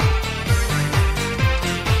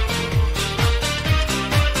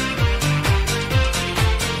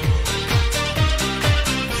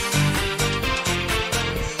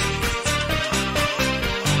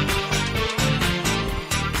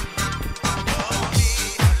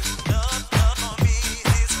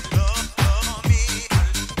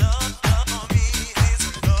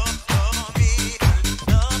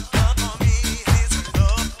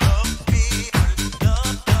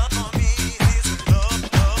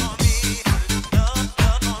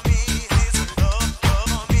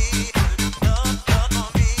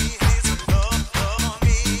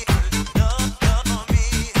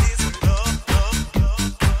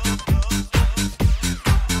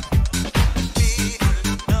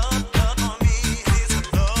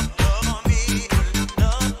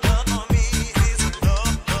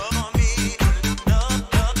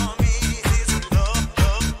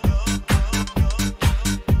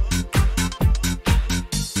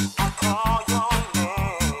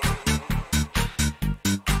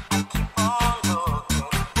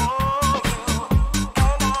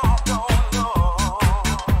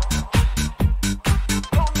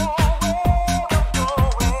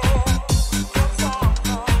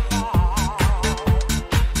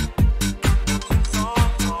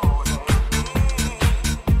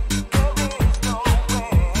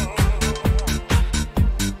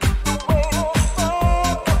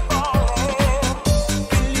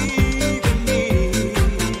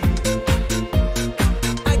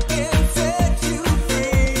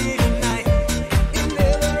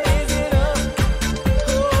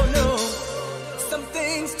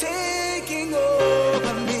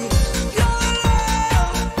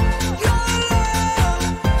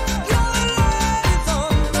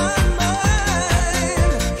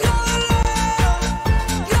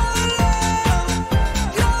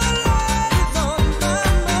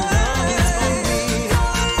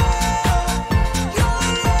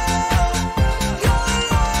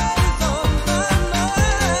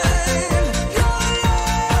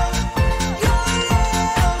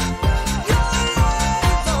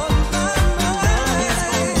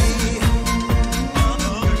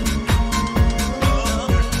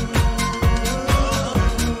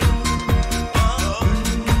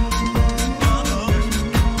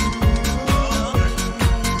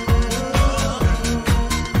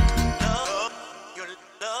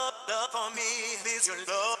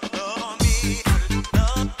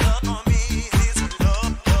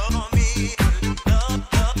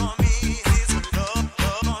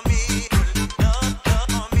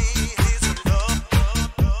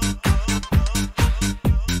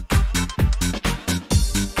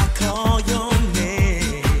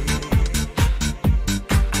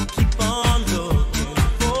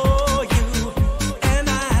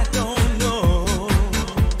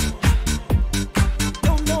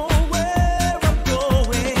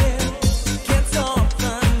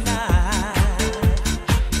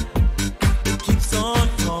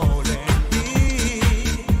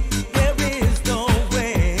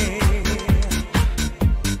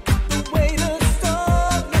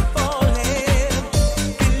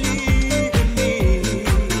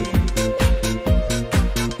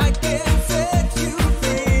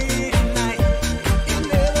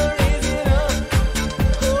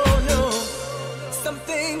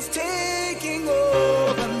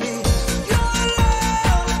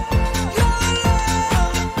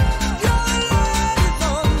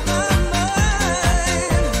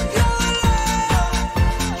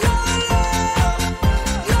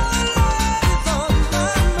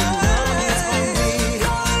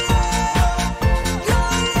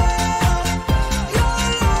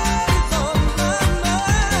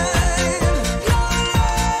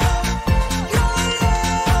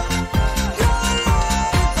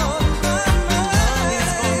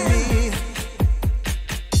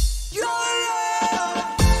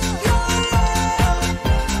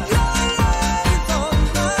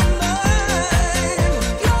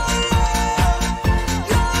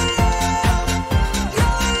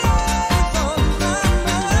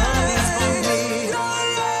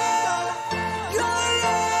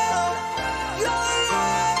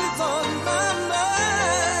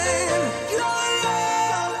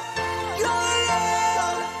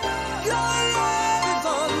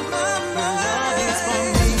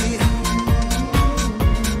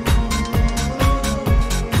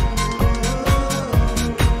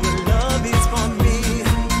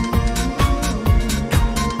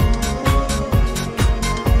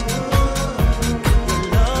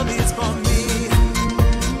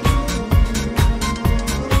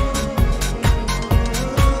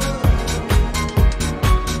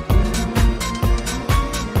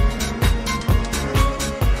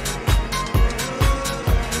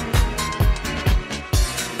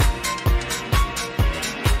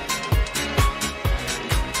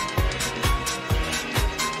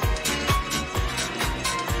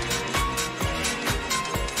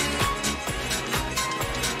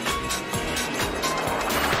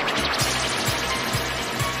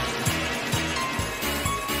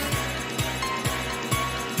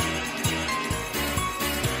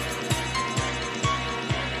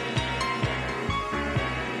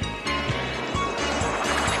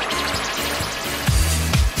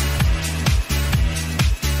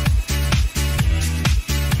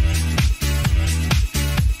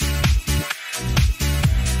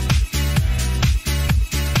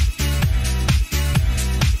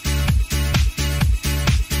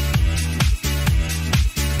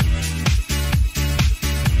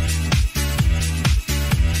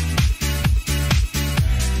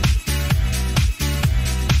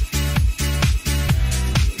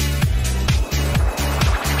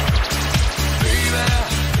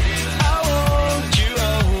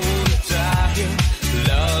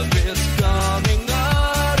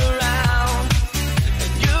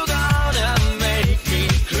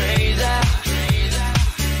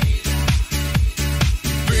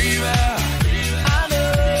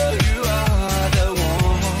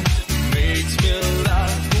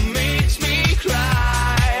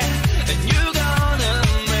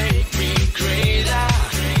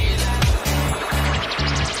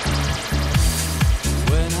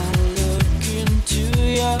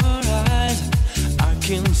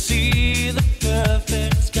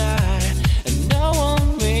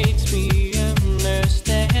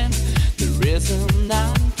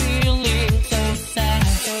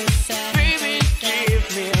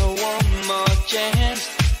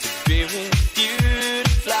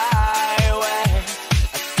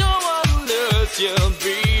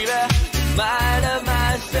 might of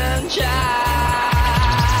my sunshine.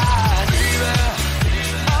 Baby,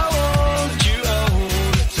 I want you all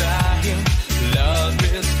the time. Love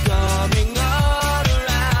is coming all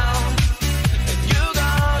around, and you're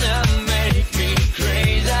gonna make me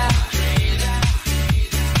crazy.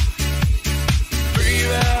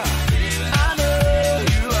 Baby, I know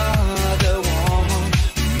you are the one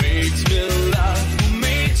who makes me love, who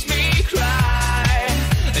makes me cry,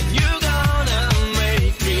 and you're gonna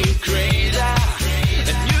make me crazy,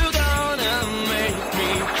 and you're gonna make me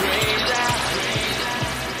crazy.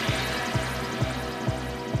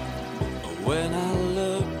 When I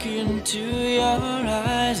look into your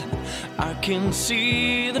eyes, I can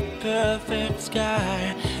see the perfect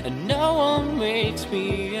sky, and no one makes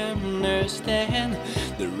me understand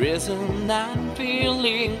the reason I'm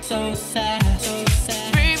feeling so sad, so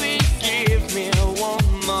sad. Baby, give me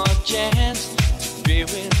one more chance to be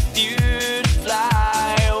with you, to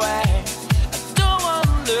fly away. I don't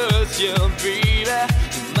want to lose you, baby.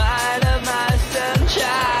 You might have my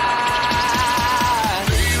sunshine.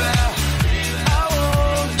 Baby, I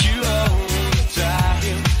want you all the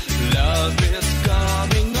time. Love is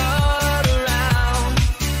coming all around,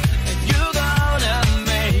 and you're gonna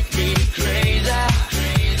make me crazy.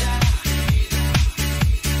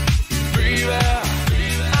 Baby,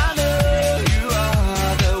 I know you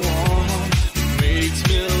are the one who makes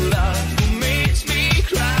me love, who makes me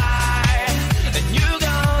cry, and you're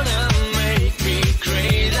gonna make me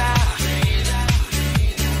crazy.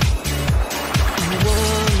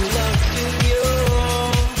 One look in you,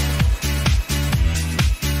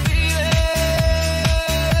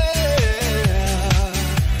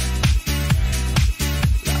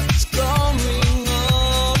 love's coming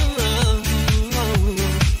all around,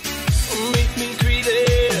 make me crazy.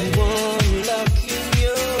 One look in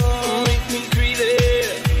you, make me crazy.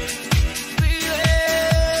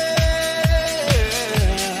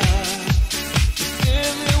 Just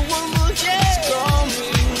give me one more chance. It's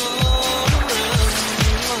coming all around.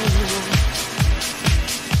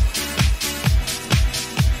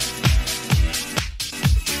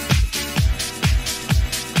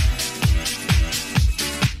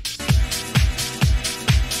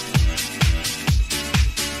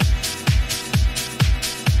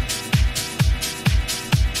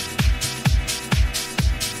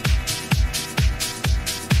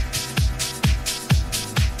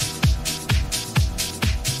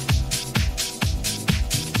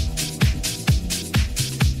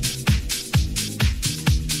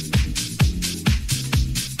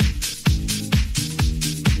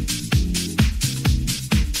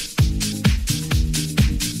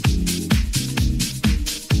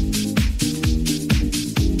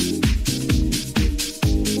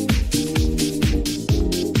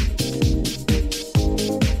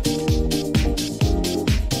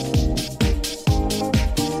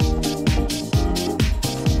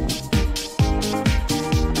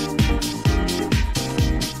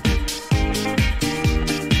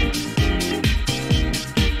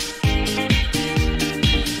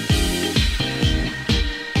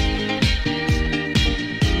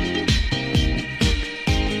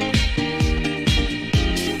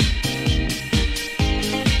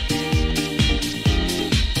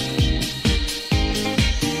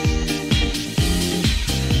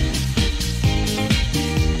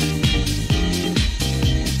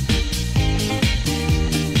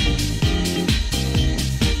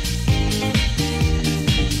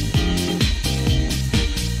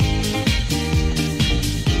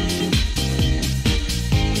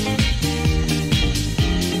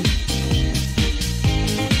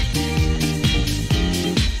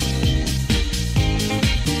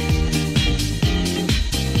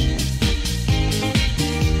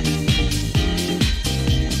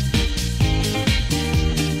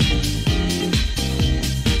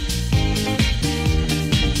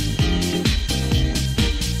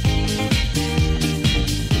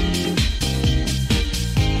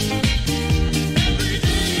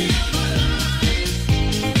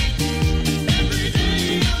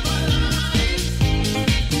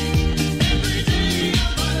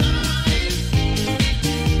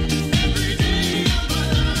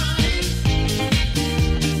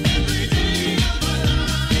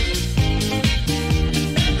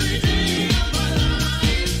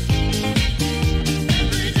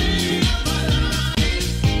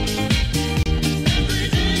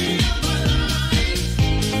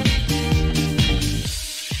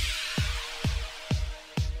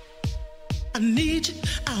 need you,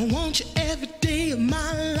 I want you every day of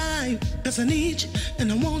my life. 'Cause I need you,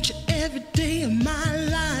 and I want you every day of my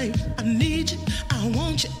life. I need you, I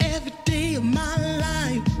want you every day of my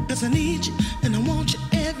life. 'Cause I need you, and I want you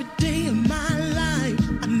every day of my life.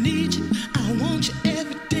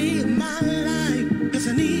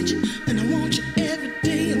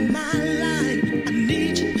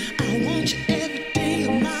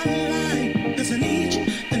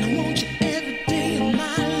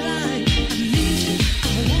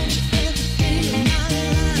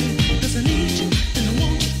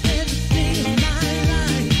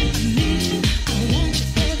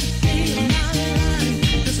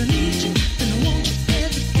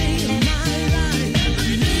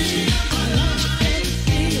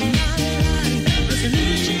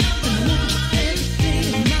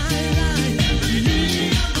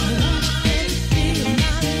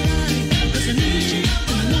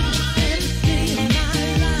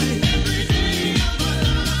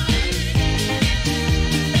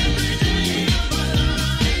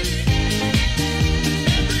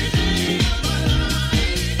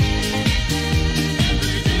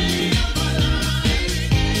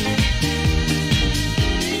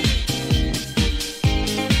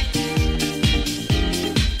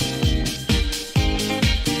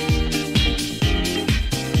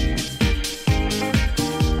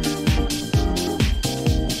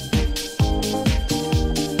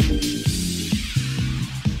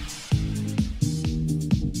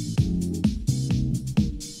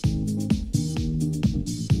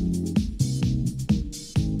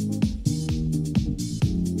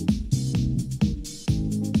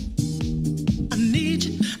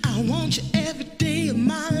 want you every day of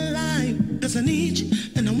my life. 'Cause I need you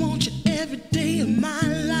and I want you every day of my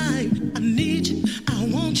life. I need you, I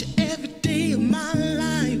want you every day of my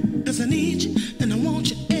life. 'Cause I need you and I want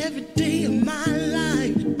you every day of my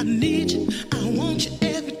life. I need you, I want you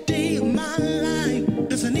every day of my life.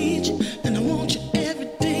 'Cause I need you and I want you every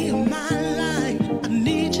day of my life. I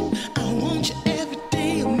need you, I want you every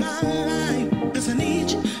day of my life. 'Cause I need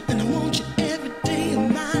you and I want you every day of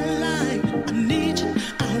my life. I need you,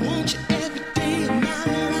 I want you every day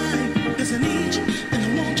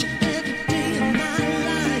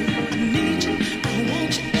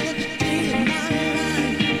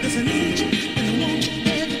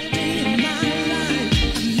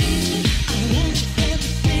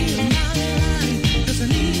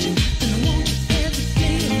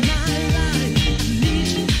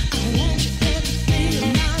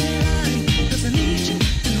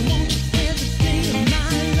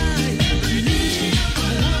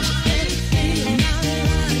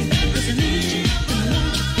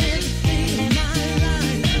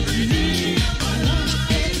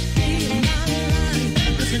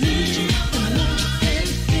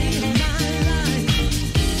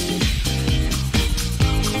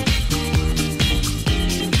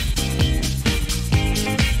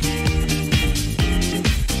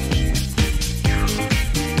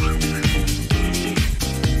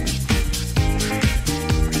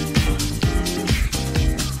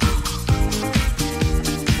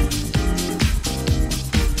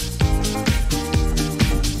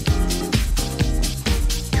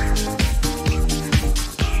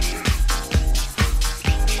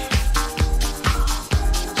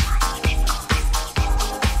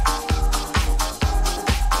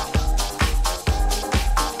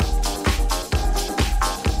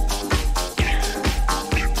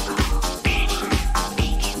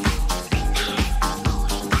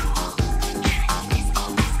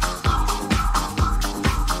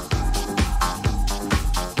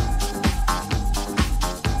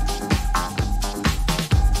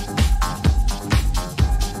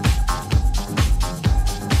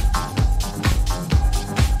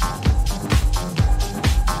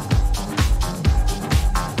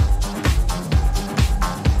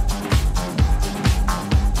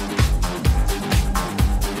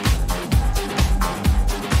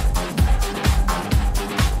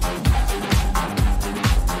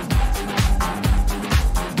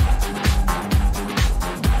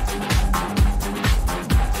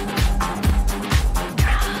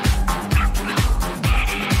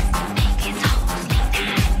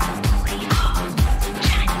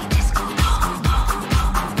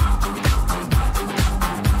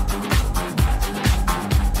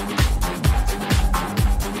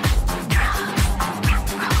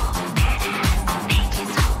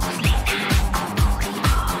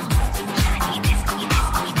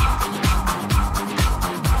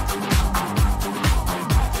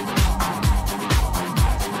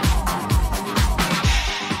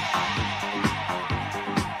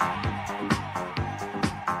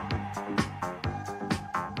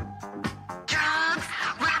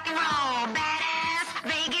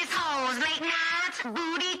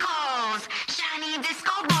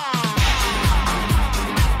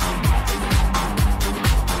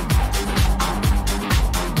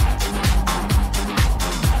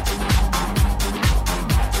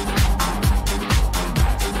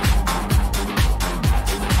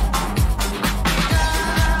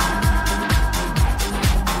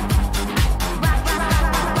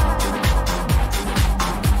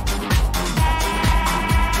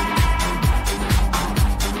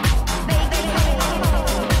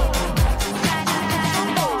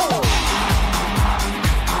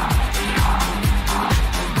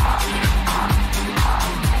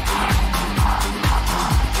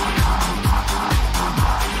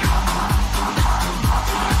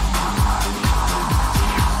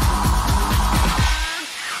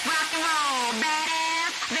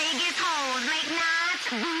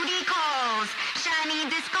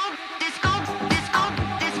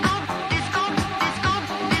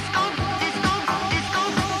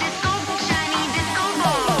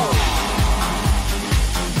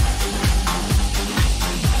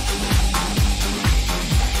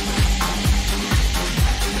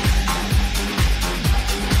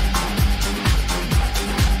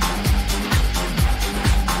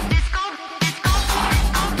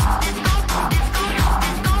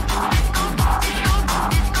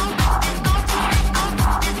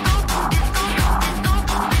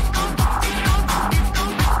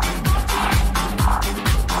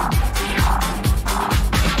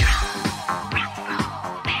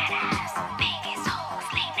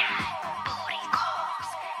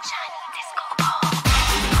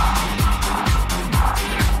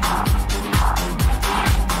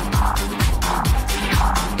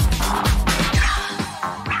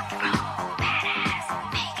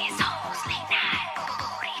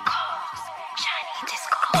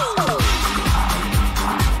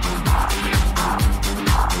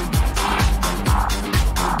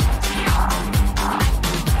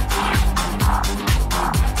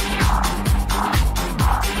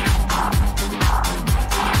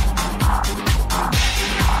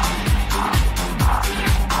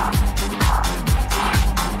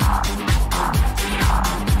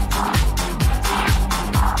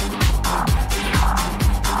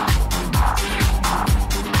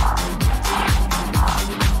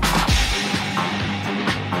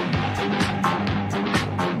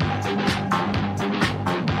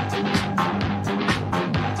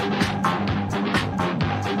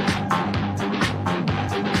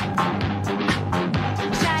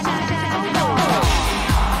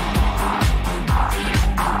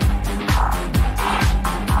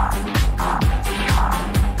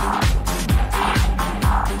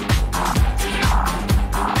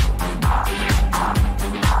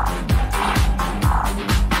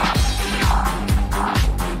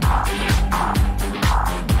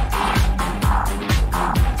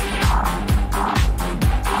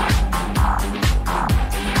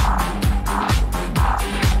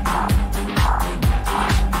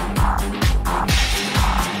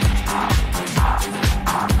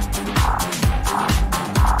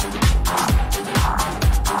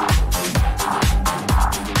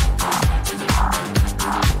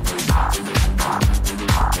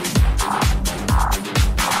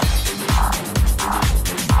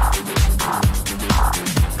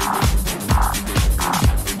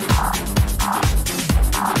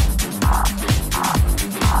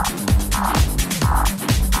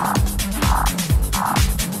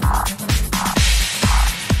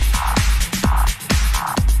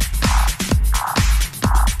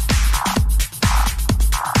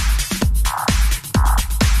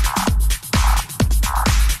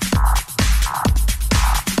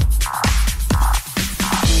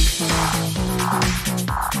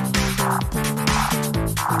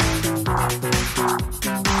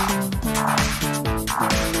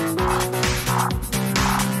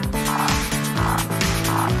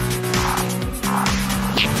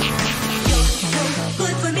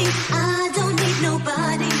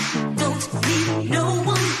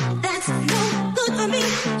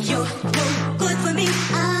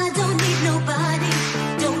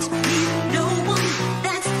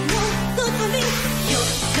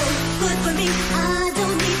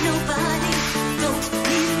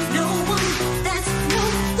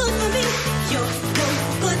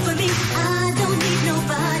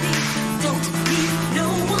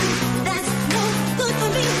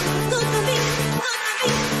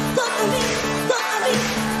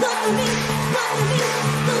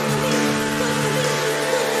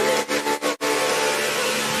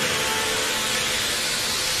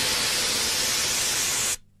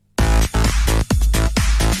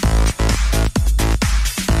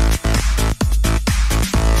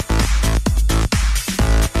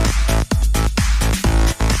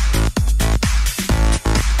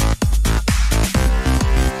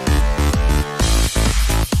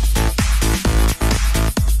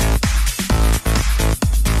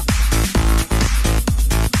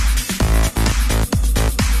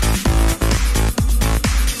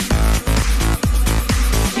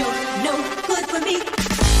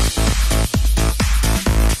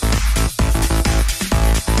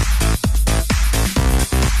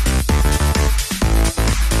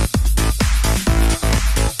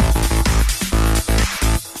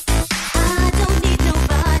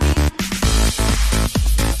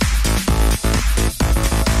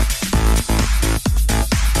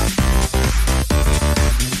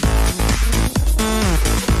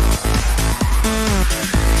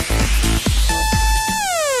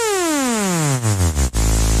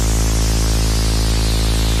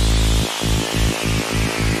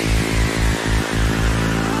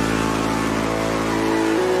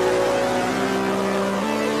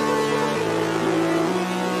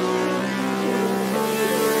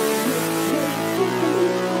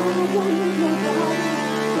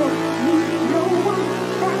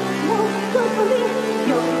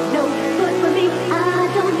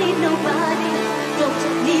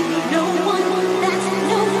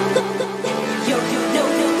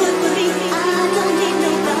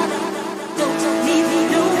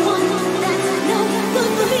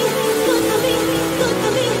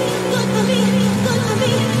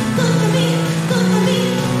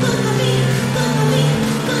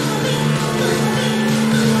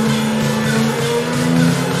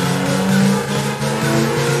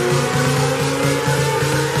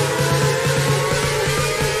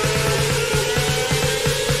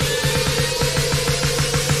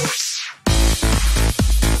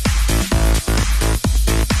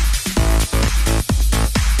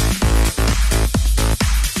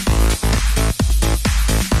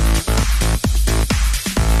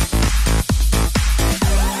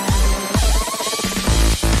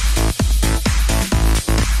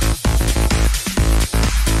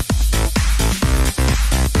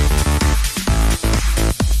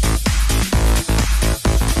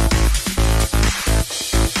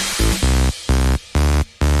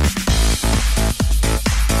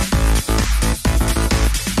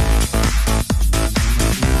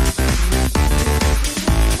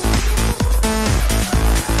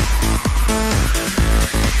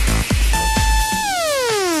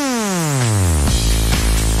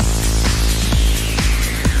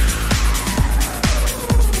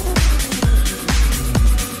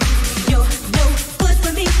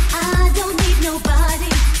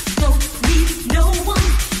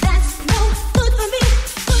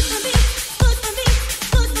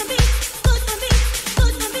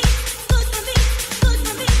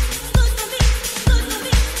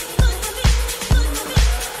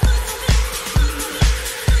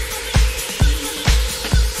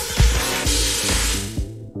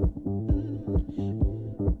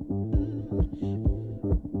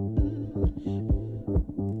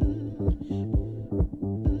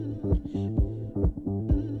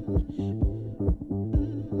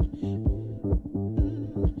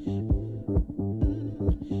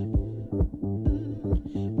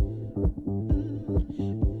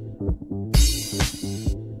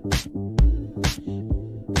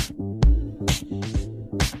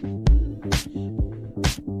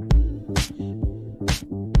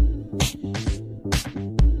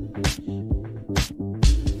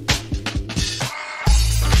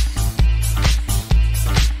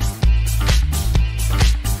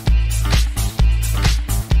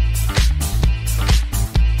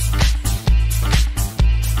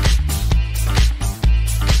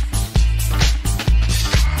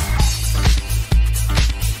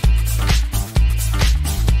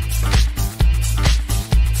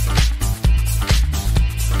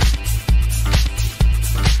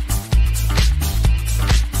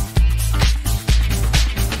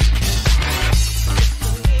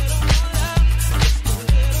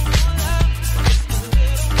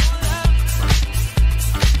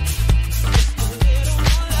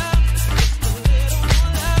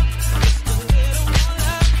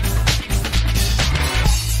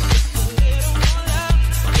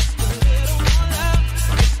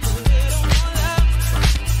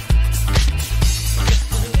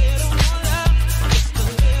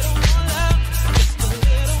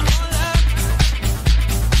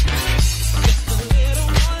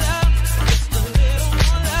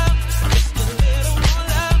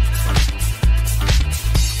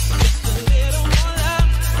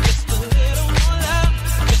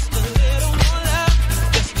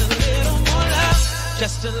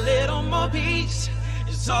just a little more peace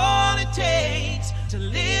is all it takes to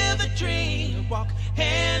live the dream. Walk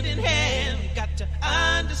hand in hand, got to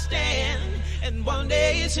understand. And one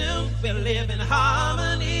day soon we'll live in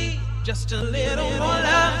harmony. Just a little more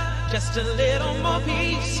love, just a little more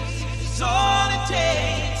peace is all it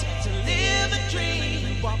takes to live the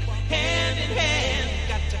dream. Walk hand in hand,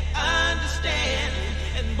 got to understand.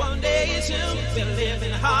 And one day soon we'll live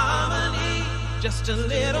in harmony. Just a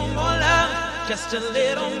little more love, just a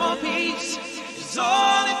little more peace is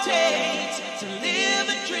all it takes to live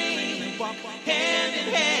the dream. Walk hand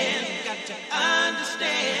in hand, got to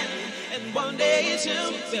understand. And one day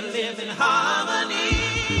soon we'll live in harmony.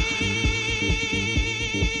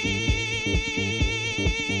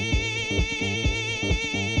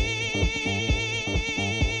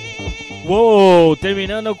 Uou,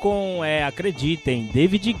 terminando com, acreditem,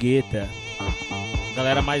 David Guetta.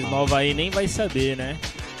 Galera mais nova aí nem vai saber, né?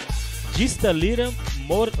 Just a Little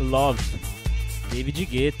More Love. David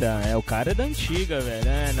Guetta, o cara é da antiga, velho,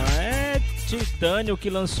 né? Não é Titânio que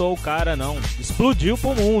lançou o cara, não. Explodiu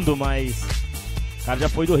pro mundo, mas o cara já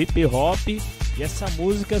foi do hip hop. E essa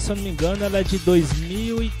música, se eu não me engano, ela é de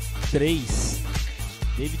 2003.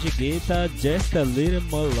 David Guetta, Just a Little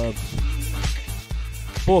More Love.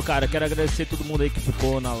 Pô, cara, quero agradecer todo mundo aí que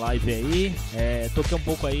ficou na live aí. Toquei um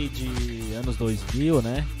pouco aí de anos 2000,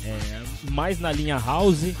 né? Mais na linha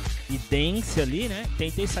house e dance ali, né?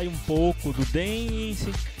 Tentei sair um pouco do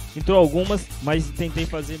dance, entrou algumas, mas tentei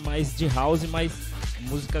fazer mais de house, mais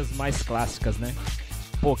músicas mais clássicas, né?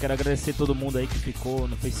 Pô, quero agradecer todo mundo aí que ficou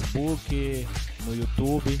no Facebook, no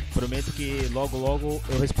YouTube. Prometo que logo, logo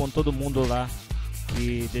eu respondo todo mundo lá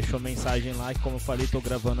que deixou mensagem lá, que como eu falei, tô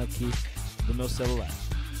gravando aqui do meu celular.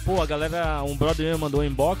 Pô, a galera, um brother meu mandou um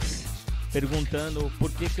inbox perguntando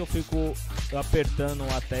por que eu fico apertando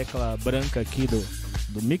a tecla branca aqui do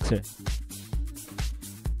mixer,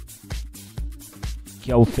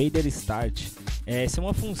 que é o Fader Start. Essa é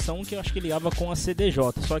uma função que eu acho que ligava com a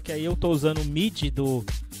CDJ, só que aí eu tô usando o MIDI do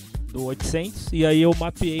 800 e aí eu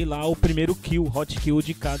mapeei lá o primeiro kill, hot kill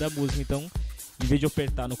de cada música. Então, em vez de eu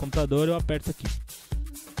apertar no computador, eu aperto aqui.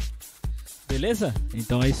 Beleza?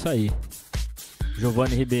 Então é isso aí.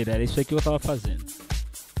 Giovanni Ribeiro, era isso aí que eu tava fazendo.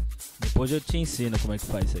 Depois eu te ensino como é que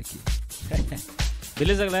faz isso aqui.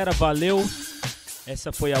 Beleza, galera? Valeu.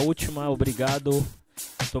 Essa foi a última. Obrigado.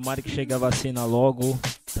 Tomara que chegue a vacina logo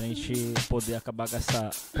pra gente poder acabar com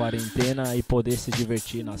essa quarentena e poder se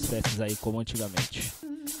divertir nas festas aí como antigamente.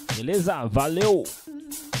 Beleza? Valeu!